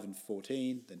then 5 and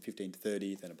 14, then 15 to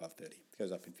 30, then above 30. It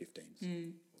goes up in 15s.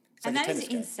 And that is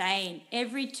insane.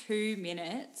 Every 2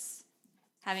 minutes,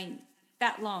 having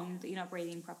that long that you're not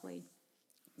breathing properly.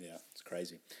 Yeah, it's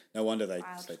crazy. No wonder they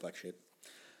sleep like shit.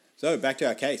 So back to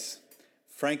our case.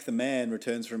 Frank the man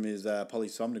returns from his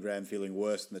polysomnogram feeling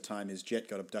worse than the time his jet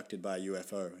got abducted by a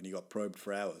UFO and he got probed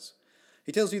for hours.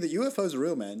 He tells you that UFOs are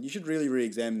real, man. You should really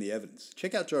re-examine the evidence.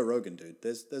 Check out Joe Rogan, dude.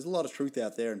 There's a lot of truth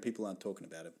out there and people aren't talking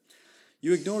about it.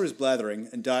 You ignore his blathering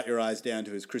and dart your eyes down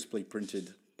to his crisply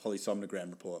printed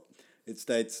polysomnogram report. It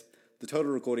states, the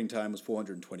total recording time was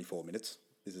 424 minutes.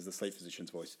 This is the sleep physician's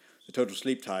voice. The total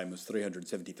sleep time was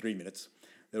 373 minutes.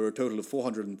 There were a total of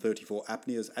 434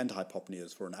 apneas and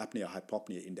hypopneas for an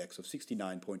apnea-hypopnea index of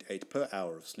 69.8 per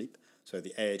hour of sleep. So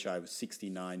the AHI was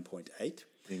 69.8.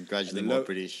 And gradually more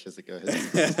British as it goes. the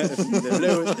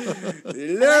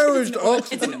lowest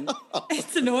oxygen.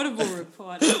 It's an audible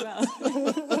report as well.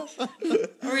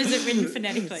 Or is it written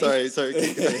phonetically? Sorry.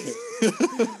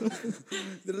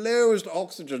 The lowest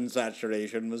oxygen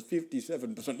saturation was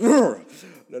 57%.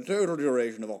 The total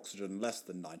duration of oxygen less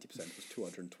than 90% was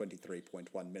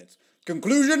 223.1 minutes.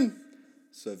 Conclusion?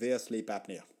 Severe sleep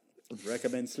apnea.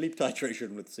 Recommend sleep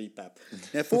titration with CPAP.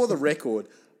 Now, for the record,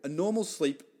 a normal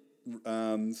sleep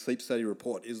study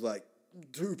report is like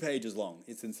 2 pages long.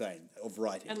 It's insane of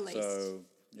writing. At least. So,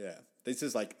 yeah. This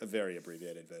is like a very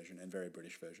abbreviated version and very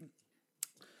British version.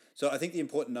 So I think the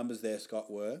important numbers there,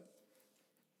 Scott, were?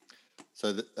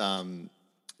 So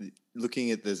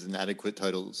looking at there's an adequate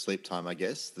total sleep time, I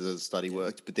guess, the study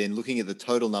worked, but then looking at the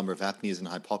total number of apneas and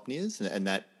hypopneas and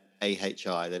that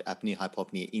AHI, that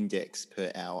apnea-hypopnea index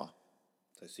per hour.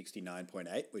 So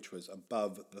 69.8, which was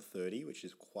above the 30, which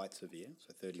is quite severe.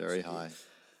 So 30 very severe. high.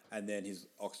 And then his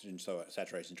oxygen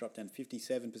saturation dropped down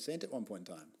 57% at one point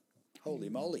in time. Holy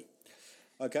moly.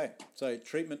 Okay, so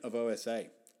treatment of OSA.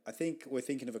 I think we're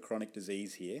thinking of a chronic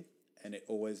disease here, and it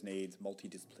always needs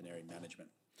multidisciplinary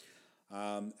management.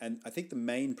 And I think the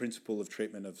main principle of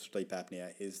treatment of sleep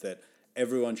apnea is that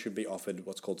everyone should be offered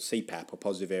what's called CPAP, or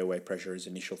positive airway pressure as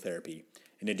initial therapy,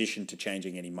 in addition to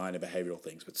changing any minor behavioural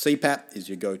things. But CPAP is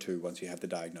your go-to once you have the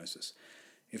diagnosis.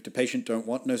 If the patient don't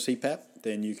want no CPAP,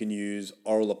 then you can use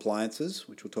oral appliances,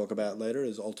 which we'll talk about later,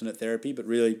 as alternate therapy, but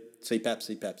really CPAP.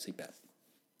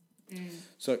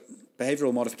 So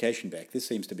behavioural modification, Beck, this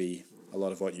seems to be a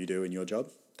lot of what you do in your job.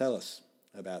 Tell us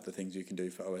about the things you can do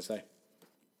for OSA.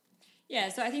 Yeah,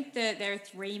 so I think there are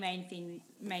 3 main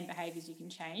behaviours you can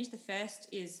change. The first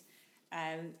is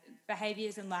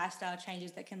behaviours and lifestyle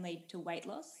changes that can lead to weight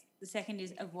loss. The second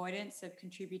is avoidance of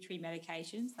contributory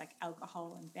medications like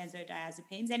alcohol and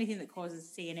benzodiazepines, anything that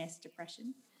causes CNS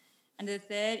depression. And the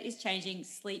third is changing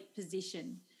sleep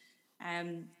position.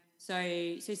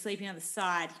 So sleeping on the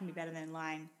side can be better than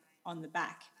lying on the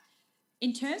back.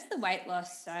 In terms of the weight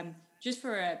loss, just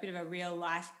for a bit of a real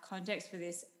life context for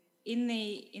this, in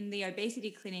the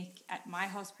obesity clinic at my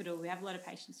hospital, we have a lot of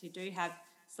patients who do have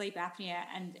sleep apnea,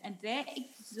 and they're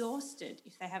exhausted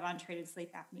if they have untreated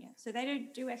sleep apnea. So they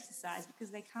don't do exercise because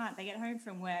they can't. They get home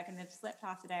from work and they've slept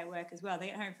half the day at work as well. They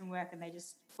get home from work and they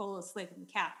just fall asleep on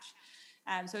the couch.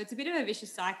 So it's a bit of a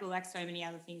vicious cycle, like so many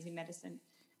other things in medicine.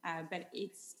 But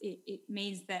it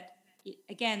means that,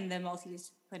 again, the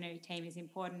multidisciplinary team is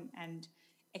important, and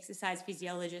exercise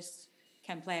physiologists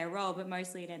can play a role, but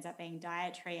mostly it ends up being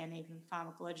dietary and even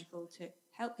pharmacological to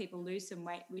help people lose some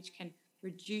weight, which can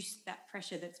reduce that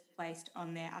pressure that's placed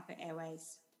on their upper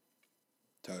airways.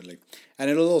 Totally.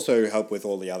 And it'll also help with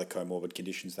all the other comorbid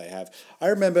conditions they have. I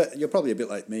remember, you're probably a bit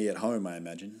like me at home, I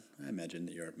imagine. I imagine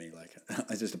that you're at me like,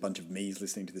 it's just a bunch of me's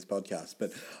listening to this podcast.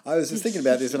 But I was just thinking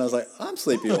about this and I was like, I'm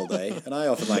sleepy all day and I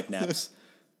often like naps.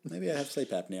 Maybe I have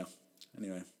sleep apnea.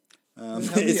 Anyway. How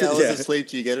many hours of sleep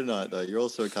do you get a night, though? You're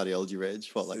also a cardiology reg.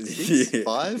 What, like 6,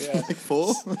 5, like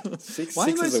 4? Why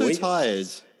am I so tired?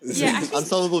 Yeah, actually,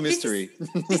 unsolvable mystery.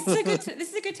 This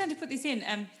is a good time to put this in.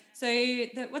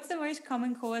 What's the most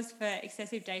common cause for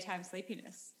excessive daytime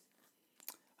sleepiness?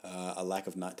 A lack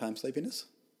of nighttime sleepiness.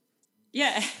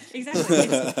 Yeah, exactly.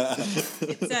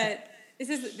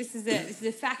 This is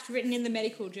a fact written in the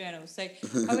medical journal. So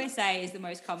OSA is the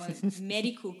most common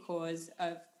medical cause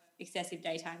of excessive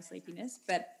daytime sleepiness,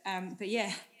 but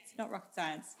yeah, it's not rocket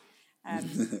science.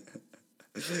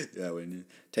 Yeah, when you're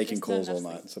taking calls all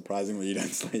night, surprisingly you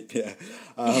don't sleep. Yeah,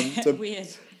 so weird.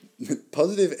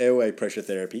 Positive airway pressure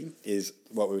therapy is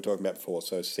what we were talking about before.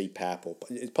 So CPAP or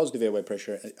it's positive airway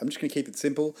pressure. I'm just going to keep it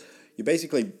simple. You're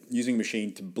basically using a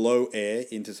machine to blow air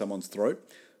into someone's throat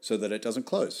so that it doesn't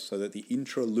close, so that the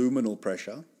intraluminal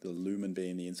pressure, the lumen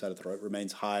being the inside of the throat,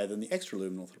 remains higher than the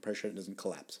extraluminal pressure. It doesn't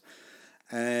collapse.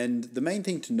 And the main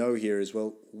thing to know here is,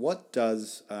 well, what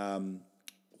does CPAP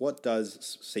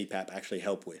actually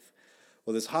help with?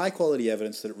 Well, there's high quality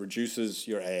evidence that it reduces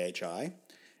your AHI,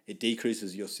 it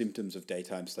decreases your symptoms of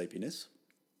daytime sleepiness,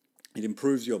 it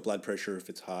improves your blood pressure if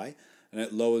it's high, and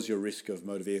it lowers your risk of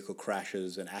motor vehicle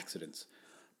crashes and accidents.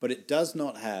 But it does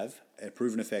not have a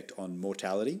proven effect on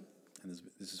mortality, and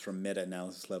this is from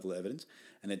meta-analysis level evidence,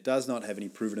 and it does not have any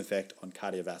proven effect on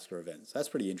cardiovascular events. That's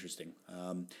pretty interesting.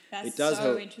 That's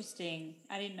so interesting.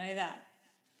 I didn't know that.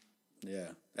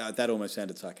 Yeah, that almost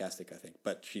sounded sarcastic, I think,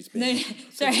 but she's been... No,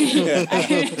 sorry.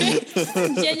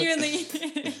 Genuinely.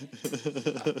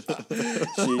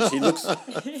 She looks,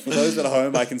 for those at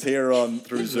home, I can see her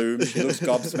through Zoom. She looks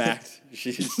gobsmacked.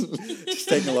 She's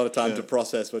taking a lot of time to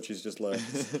process what she's just learned.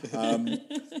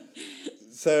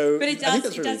 But it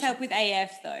does help with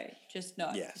AF though, just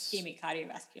not ischemic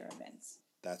cardiovascular events.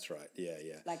 That's right.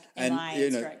 Yeah. Like MI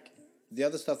and stroke. The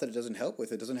other stuff that it doesn't help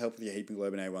with, it doesn't help with your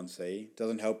hemoglobin A1C,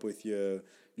 doesn't help with your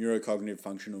neurocognitive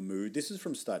functional mood. This is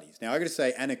from studies. Now, I got to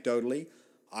say, anecdotally,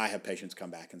 I have patients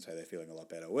come back and say they're feeling a lot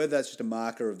better. Whether that's just a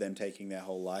marker of them taking their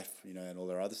whole life, and all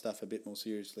their other stuff a bit more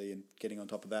seriously and getting on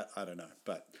top of that, I don't know.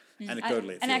 But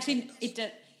anecdotally,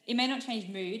 it may not change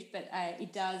mood, but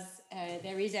it does.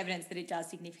 There is evidence that it does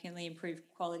significantly improve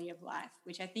quality of life,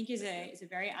 which I think is a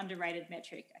very underrated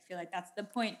metric. I feel like that's the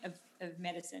point of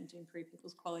medicine, to improve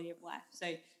people's quality of life.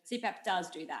 So CPAP does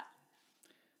do that.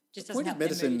 Just doesn't help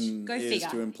their mood. Go figure.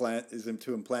 To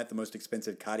implant the most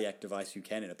expensive cardiac device you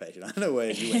can in a patient. I don't know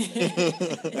where you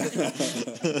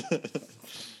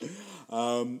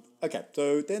went. Okay,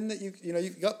 so then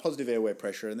you've got positive airway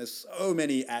pressure, and there's so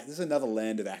many. This is another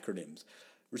land of acronyms.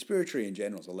 Respiratory in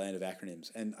general is a land of acronyms,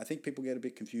 and I think people get a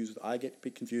bit confused. I get a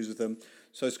bit confused with them.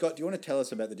 So, Scott, do you want to tell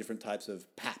us about the different types of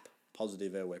PAP,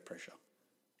 positive airway pressure?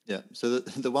 Yeah, so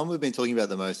the one we've been talking about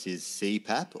the most is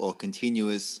CPAP, or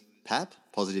continuous PAP,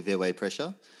 positive airway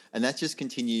pressure. And that just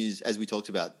continues, as we talked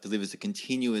about, delivers a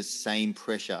continuous same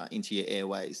pressure into your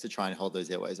airways to try and hold those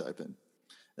airways open. And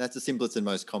that's the simplest and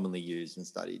most commonly used and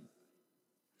studied.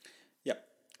 Yep.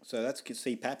 So that's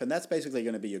CPAP, and that's basically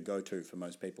going to be your go-to for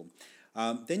most people.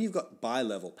 Then you've got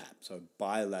bilevel PAP, so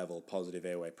bilevel positive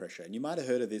airway pressure. And you might have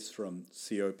heard of this from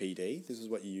COPD. This is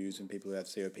what you use in people who have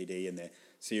COPD and their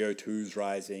CO2's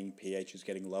rising, pH is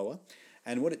getting lower.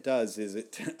 And what it does is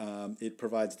it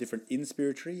provides different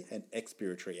inspiratory and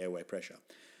expiratory airway pressure,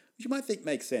 which you might think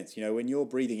makes sense. When you're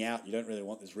breathing out, you don't really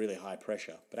want this really high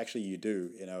pressure, but actually you do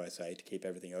in OSA to keep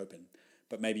everything open.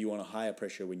 But maybe you want a higher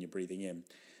pressure when you're breathing in.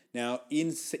 Now,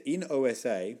 in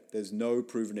OSA, there's no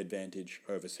proven advantage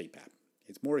over CPAP.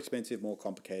 It's more expensive, more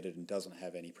complicated, and doesn't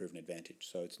have any proven advantage.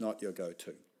 So it's not your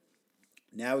go-to.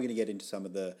 Now we're going to get into some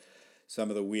of the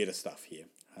weirder stuff here.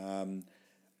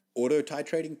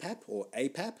 Auto-titrating PAP or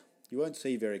APAP, you won't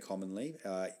see very commonly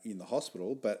in the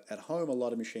hospital, but at home a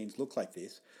lot of machines look like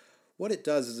this. What it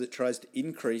does is it tries to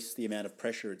increase the amount of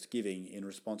pressure it's giving in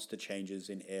response to changes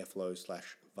in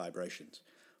airflow/vibrations.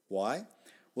 Why?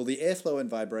 Well, the airflow and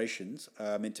vibrations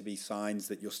are meant to be signs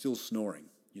that you're still snoring.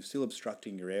 You're still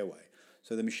obstructing your airway.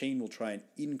 So the machine will try and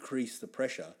increase the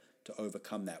pressure to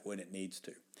overcome that when it needs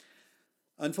to.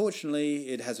 Unfortunately,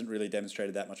 it hasn't really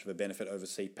demonstrated that much of a benefit over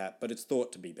CPAP, but it's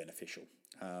thought to be beneficial.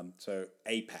 So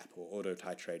APAP or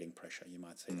auto-titrating pressure, you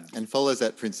might say that. And follows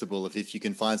that principle of if you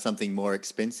can find something more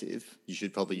expensive, you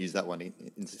should probably use that one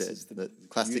instead. The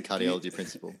classic cardiology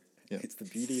principle. Yeah. It's the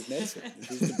beauty of medicine.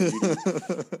 This is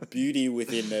the beauty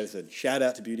within medicine. Shout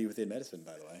out to Beauty Within Medicine,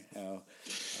 by the way.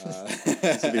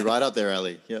 This would be right up there,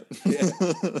 Ali. Yep. Yeah.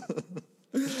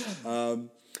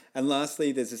 And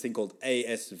lastly, there's this thing called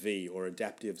ASV, or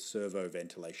adaptive servo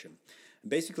ventilation. And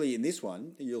basically, in this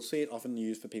one, you'll see it often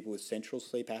used for people with central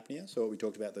sleep apnea. So what we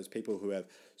talked about, those people who have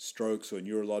strokes or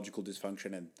neurological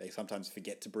dysfunction and they sometimes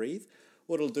forget to breathe.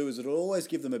 What it'll do is it'll always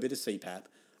give them a bit of CPAP,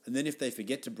 and then if they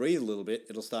forget to breathe a little bit,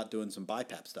 it'll start doing some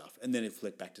BiPAP stuff, and then it'll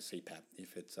flip back to CPAP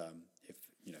if it's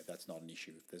that's not an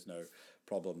issue, if there's no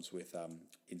problems with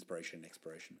inspiration and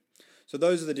expiration. So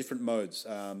those are the different modes.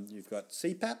 You've got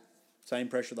CPAP, same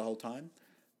pressure the whole time.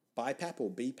 BiPAP or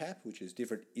BPAP, which is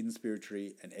different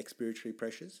inspiratory and expiratory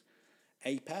pressures.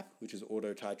 APAP, which is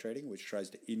auto-titrating, which tries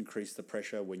to increase the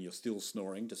pressure when you're still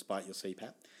snoring despite your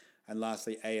CPAP. And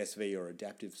lastly, ASV, or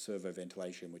adaptive servo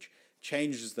ventilation, which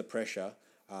changes the pressure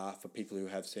for people who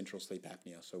have central sleep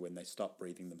apnea. So when they stop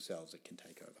breathing themselves, it can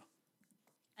take over.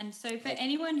 And so for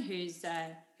anyone who's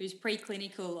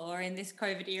preclinical, or in this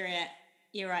COVID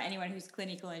era, anyone who's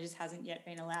clinical and just hasn't yet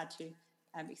been allowed to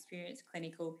experience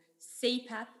clinical,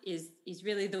 CPAP is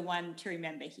really the one to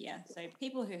remember here. So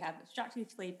people who have obstructive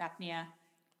sleep apnea,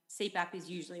 CPAP is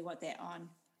usually what they're on.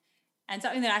 And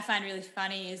something that I find really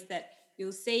funny is that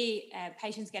you'll see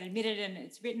patients get admitted and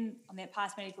it's written on their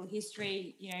past medical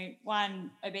history,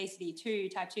 1, obesity, 2,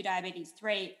 type 2 diabetes,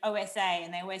 3, OSA,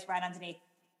 and they always write underneath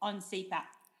on CPAP.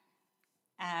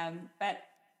 But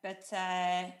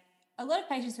a lot of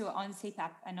patients who are on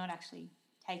CPAP are not actually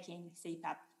taking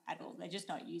CPAP at all. They're just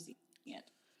not using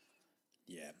it.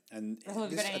 Yeah. And Rahul,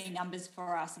 have you got any numbers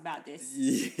for us about this?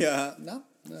 Yeah. No.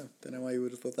 Don't know why you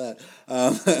would have thought that.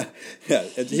 Yeah,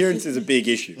 adherence is a big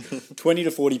issue. 20 to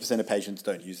 40% of patients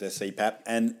don't use their CPAP,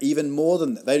 and even more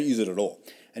than that, they don't use it at all.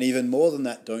 And even more than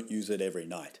that, don't use it every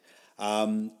night.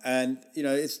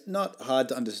 It's not hard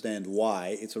to understand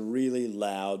why. It's a really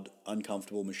loud,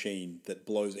 uncomfortable machine that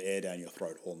blows air down your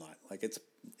throat all night. Like it's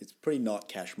pretty not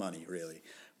cash money, really,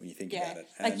 when you think about it.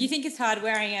 Like you think it's hard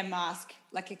wearing a mask,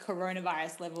 like a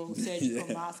coronavirus level surgical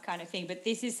mask kind of thing, but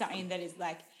this is something that is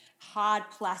like hard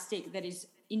plastic that is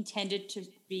intended to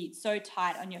be so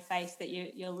tight on your face that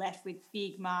you're left with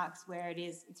big marks where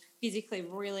it's physically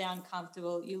really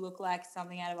uncomfortable. You look like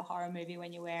something out of a horror movie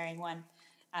when you're wearing one.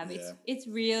 It's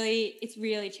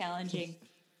really challenging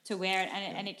to wear it,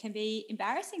 and it can be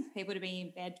embarrassing for people to be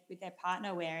in bed with their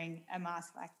partner wearing a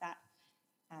mask like that.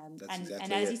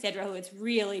 And as you said, Rahul, it's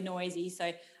really noisy.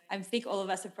 So I think all of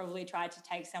us have probably tried to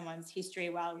take someone's history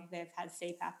while they've had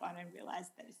CPAP on and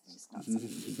realised that it's just not something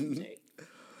you can do.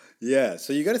 Yeah,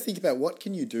 so you got to think about what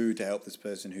can you do to help this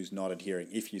person who's not adhering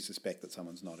if you suspect that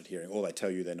someone's not adhering or they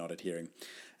tell you they're not adhering.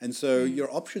 And so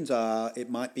your options are, it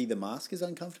might be the mask is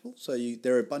uncomfortable. So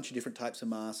there are a bunch of different types of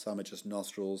masks. Some are just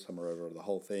nostrils, some are over the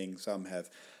whole thing. Some have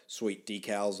sweet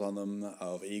decals on them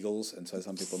of eagles, and so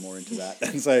some people are more into that.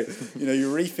 And so,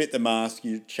 you refit the mask,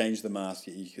 you change the mask,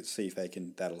 you can see if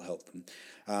that'll help them.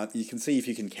 You can see if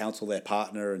you can counsel their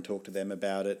partner and talk to them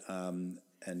about it.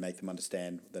 And make them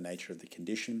understand the nature of the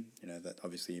condition, that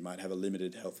obviously you might have a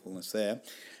limited helpfulness there.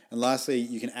 And lastly,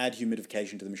 you can add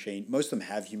humidification to the machine. Most of them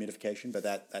have humidification, but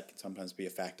that can sometimes be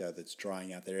a factor that's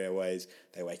drying out their airways.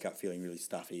 They wake up feeling really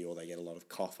stuffy or they get a lot of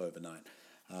cough overnight.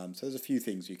 So there's a few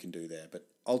things you can do there, but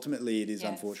ultimately it is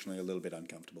unfortunately a little bit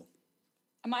uncomfortable.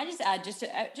 I might just add just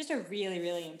a really,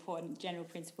 really important general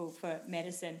principle for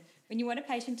medicine. When you want a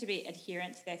patient to be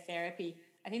adherent to their therapy,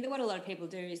 I think that what a lot of people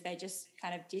do is they just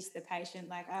kind of diss the patient,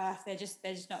 like, they're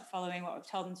just not following what we've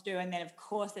told them to do. And then, of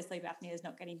course, their sleep apnea is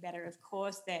not getting better. Of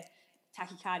course, their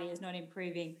tachycardia is not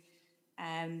improving.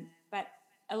 But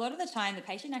a lot of the time, the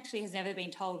patient actually has never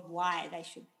been told why they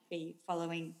should be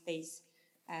following these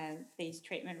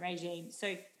treatment regimes.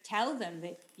 So tell them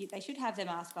that they should have their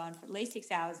mask on for at least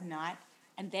 6 hours a night,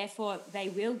 and therefore they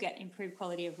will get improved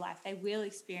quality of life. They will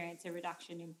experience a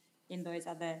reduction in those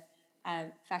other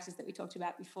factors that we talked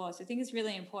about before. So I think it's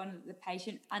really important that the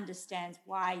patient understands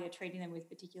why you're treating them with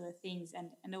particular things,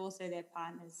 and also their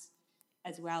partners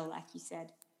as well, like you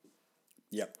said.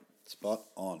 Yep, spot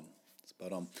on.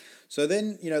 Spot on. So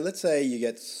then, let's say you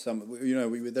get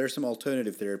there are some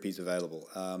alternative therapies available,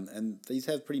 and these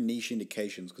have pretty niche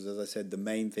indications because, as I said, the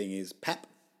main thing is PAP,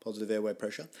 positive airway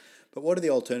pressure. But what are the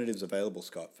alternatives available,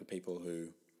 Scott, for people who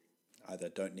either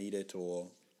don't need it or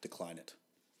decline it?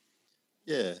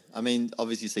 Yeah, I mean,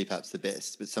 obviously CPAP's the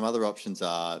best, but some other options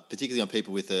are, particularly on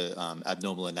people with a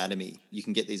abnormal anatomy, you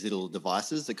can get these little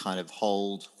devices that kind of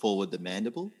hold forward the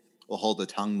mandible or hold the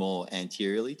tongue more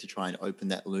anteriorly to try and open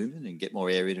that lumen and get more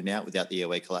air in and out without the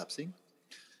airway collapsing.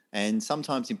 And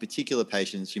sometimes in particular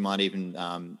patients, you might even,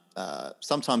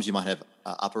 sometimes you might have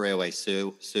upper airway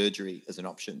surgery as an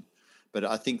option. But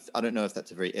I don't know if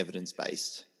that's a very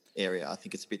evidence-based area. I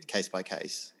think it's a bit case by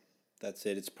case. That's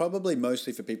it. It's probably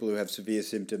mostly for people who have severe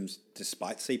symptoms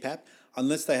despite CPAP,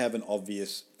 unless they have an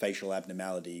obvious facial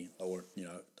abnormality or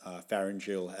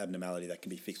pharyngeal abnormality that can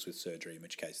be fixed with surgery. In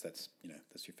which case, that's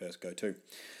your first go-to.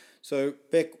 So,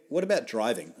 Beck, what about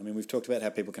driving? I mean, we've talked about how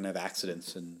people can have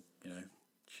accidents, and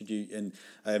should you? And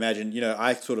I imagine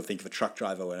I sort of think of a truck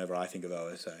driver whenever I think of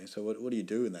OSA. So, what do you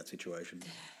do in that situation?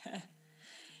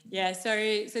 Yeah. So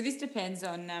this depends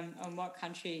on what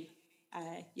country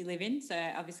you live in. So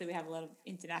obviously we have a lot of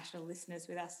international listeners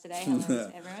with us today. Hello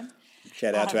to everyone.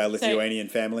 Shout out to our Lithuanian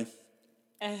family.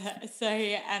 So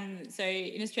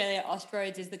in Australia,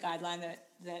 Austroads is the guideline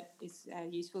that is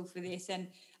useful for this, and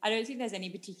I don't think there's any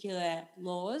particular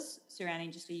laws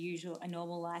surrounding just a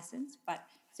normal license, but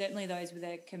certainly those with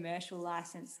a commercial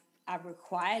license are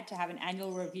required to have an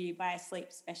annual review by a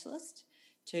sleep specialist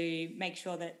to make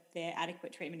sure that their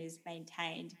adequate treatment is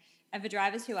maintained. And for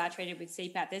drivers who are treated with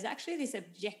CPAP, there's actually this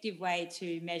objective way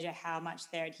to measure how much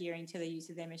they're adhering to the use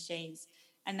of their machines,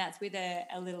 and that's with a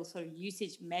little sort of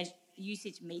usage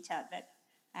meter that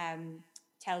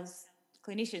tells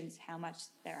clinicians how much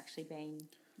they're actually being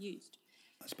used.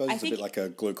 I suppose it's a bit like a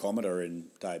glucometer in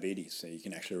diabetes, so you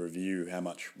can actually review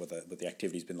what the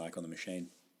activity's been like on the machine.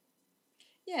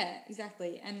 Yeah,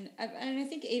 exactly. And I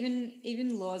think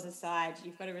even laws aside,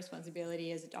 you've got a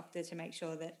responsibility as a doctor to make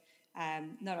sure that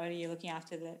not only you're looking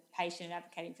after the patient and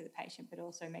advocating for the patient, but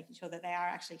also making sure that they are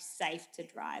actually safe to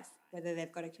drive, whether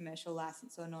they've got a commercial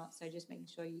license or not. So just making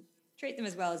sure you treat them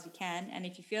as well as you can. And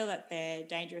if you feel that they're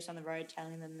dangerous on the road,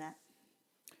 telling them that.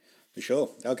 For sure.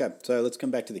 Okay, so let's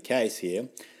come back to the case here.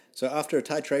 So after a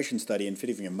titration study and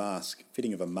fitting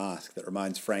of a mask that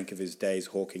reminds Frank of his days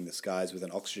hawking the skies with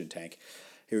an oxygen tank,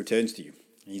 he returns to you.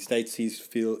 He states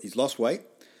he's lost weight,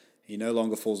 he no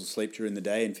longer falls asleep during the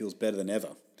day and feels better than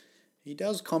ever. He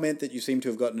does comment that you seem to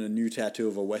have gotten a new tattoo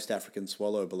of a West African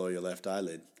swallow below your left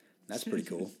eyelid. That's pretty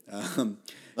cool. Not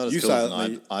as cool as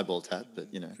an eyeball tat, but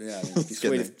Yeah, I mean, it'd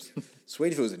be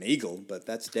sweet if it was an eagle, but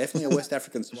that's definitely a West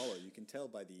African swallow. You can tell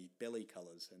by the belly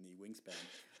colours and the wingspan.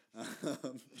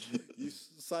 You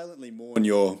silently mourn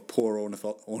your poor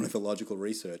ornithological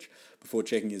research before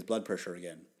checking his blood pressure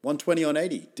again. 120 on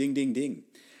 80. Ding, ding, ding.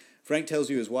 Frank tells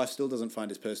you his wife still doesn't find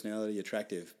his personality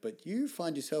attractive, but you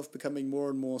find yourself becoming more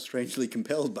and more strangely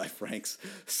compelled by Frank's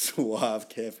suave,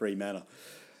 carefree manner.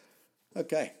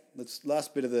 Okay,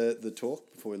 last bit of the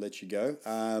talk before we let you go.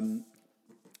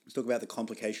 Let's talk about the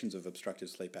complications of obstructive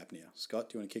sleep apnea. Scott,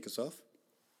 do you want to kick us off?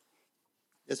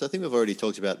 Yes, I think we've already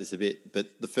talked about this a bit, but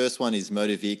the first one is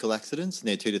motor vehicle accidents, and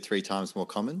they're 2 to 3 times more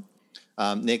common.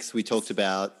 Next, we talked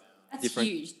about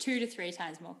huge, 2 to 3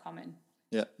 times more common.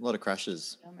 Yeah, a lot of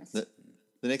crashes. The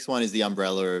next one is the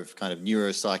umbrella of kind of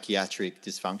neuropsychiatric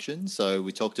dysfunction. So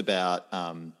we talked about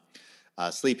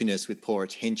sleepiness with poor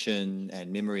attention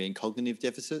and memory and cognitive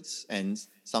deficits, and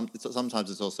sometimes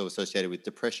it's also associated with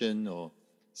depression or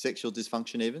sexual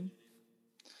dysfunction even.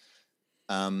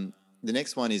 The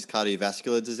next one is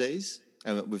cardiovascular disease,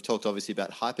 and we've talked obviously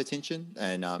about hypertension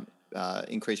and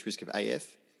increased risk of AF,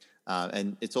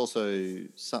 and it's also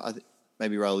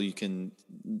maybe Raul, you can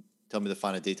tell me the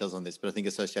finer details on this, but I think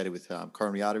associated with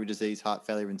coronary artery disease, heart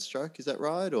failure, and stroke. Is that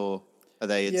right, or are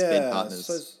they bed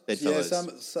partners,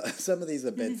 bedfellows? Some of these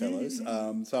are bedfellows.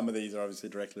 Some of these are obviously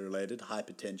directly related.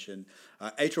 Hypertension,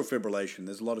 atrial fibrillation.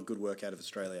 There's a lot of good work out of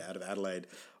Australia, out of Adelaide,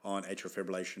 on atrial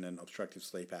fibrillation and obstructive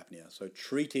sleep apnea. So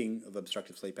treating of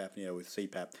obstructive sleep apnea with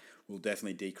CPAP will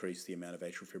definitely decrease the amount of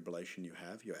atrial fibrillation you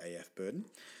have, your AF burden.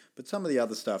 But some of the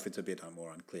other stuff, it's a bit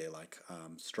more unclear, like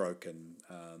stroke and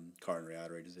coronary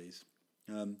artery disease.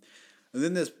 And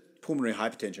then there's pulmonary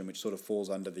hypertension, which sort of falls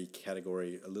under the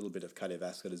category a little bit of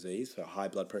cardiovascular disease, so high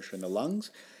blood pressure in the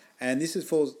lungs. And this is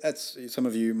for, that's, some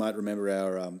of you might remember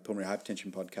our pulmonary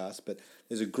hypertension podcast, but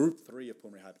there's a group 3 of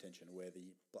pulmonary hypertension where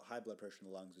the high blood pressure in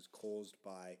the lungs is caused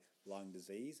by lung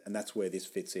disease, and that's where this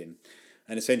fits in.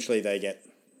 And essentially they get,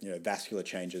 vascular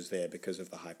changes there because of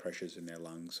the high pressures in their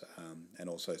lungs, and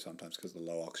also sometimes because of the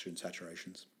low oxygen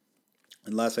saturations.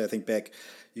 And lastly, I think, Beck,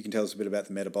 you can tell us a bit about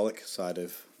the metabolic side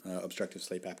of obstructive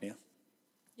sleep apnea.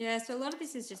 Yeah, so a lot of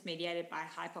this is just mediated by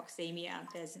hypoxemia.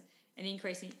 There's an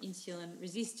increase in insulin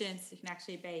resistance. It can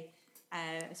actually be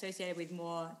associated with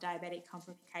more diabetic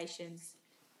complications.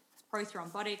 It's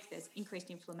prothrombotic. There's increased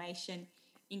inflammation,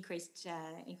 increased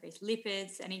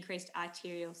lipids, and increased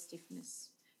arterial stiffness.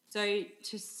 So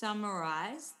to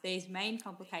summarise, these main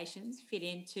complications fit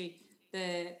into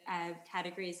the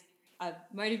categories of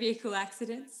motor vehicle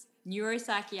accidents,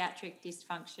 neuropsychiatric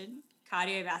dysfunction,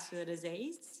 cardiovascular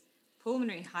disease,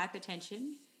 pulmonary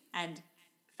hypertension, and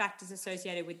factors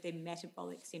associated with the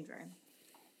metabolic syndrome.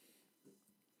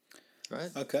 Right.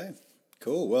 Okay,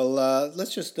 cool. Well,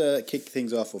 let's just kick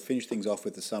things off or finish things off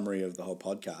with the summary of the whole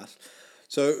podcast.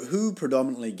 So who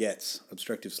predominantly gets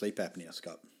obstructive sleep apnea,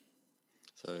 Scott?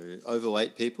 So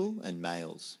overweight people and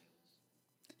males.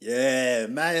 Yeah,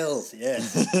 males,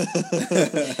 yes.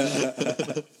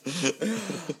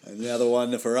 Another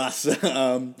one for us.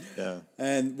 Yeah.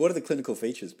 And what are the clinical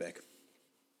features, Beck?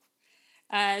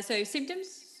 So symptoms,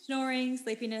 snoring,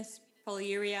 sleepiness,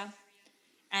 polyuria,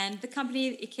 and the company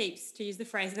it keeps, to use the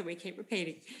phrase that we keep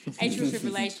repeating, atrial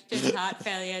fibrillation, heart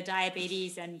failure,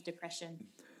 diabetes, and depression.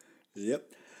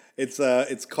 Yep.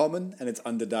 It's common and it's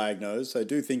underdiagnosed, so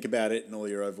do think about it in all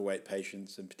your overweight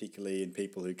patients, and particularly in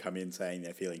people who come in saying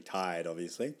they're feeling tired,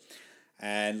 obviously.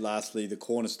 And lastly, the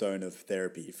cornerstone of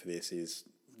therapy for this is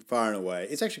far and away,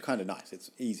 it's actually kind of nice.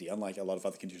 It's easy, unlike a lot of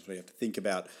other conditions where you have to think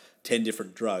about 10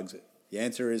 different drugs. The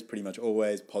answer is pretty much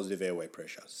always positive airway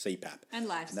pressure, CPAP. And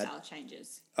lifestyle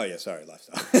changes. Oh yeah, sorry,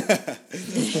 lifestyle.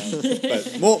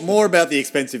 But more about the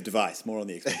expensive device. More on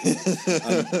the expensive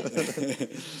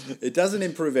device. It doesn't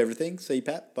improve everything,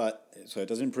 CPAP, so it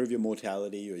doesn't improve your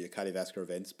mortality or your cardiovascular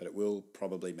events, but it will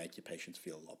probably make your patients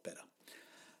feel a lot better.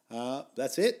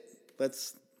 That's it.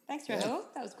 Thanks, Rahul.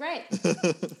 That was great.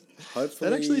 Hopefully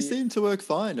That actually seemed to work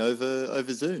fine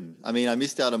over Zoom. I mean, I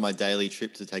missed out on my daily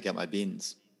trip to take out my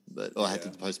bins, I had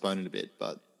to postpone it a bit,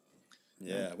 but...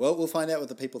 Yeah, well, we'll find out what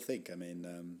the people think. I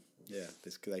mean,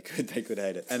 they could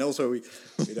hate it. And also, we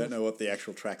don't know what the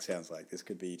actual track sounds like. This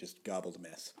could be just garbled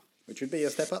mess, which would be a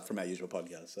step up from our usual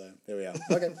podcast. So there we are.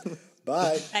 Okay,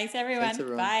 bye. Thanks, everyone. Thanks,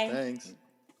 everyone. Bye. Thanks.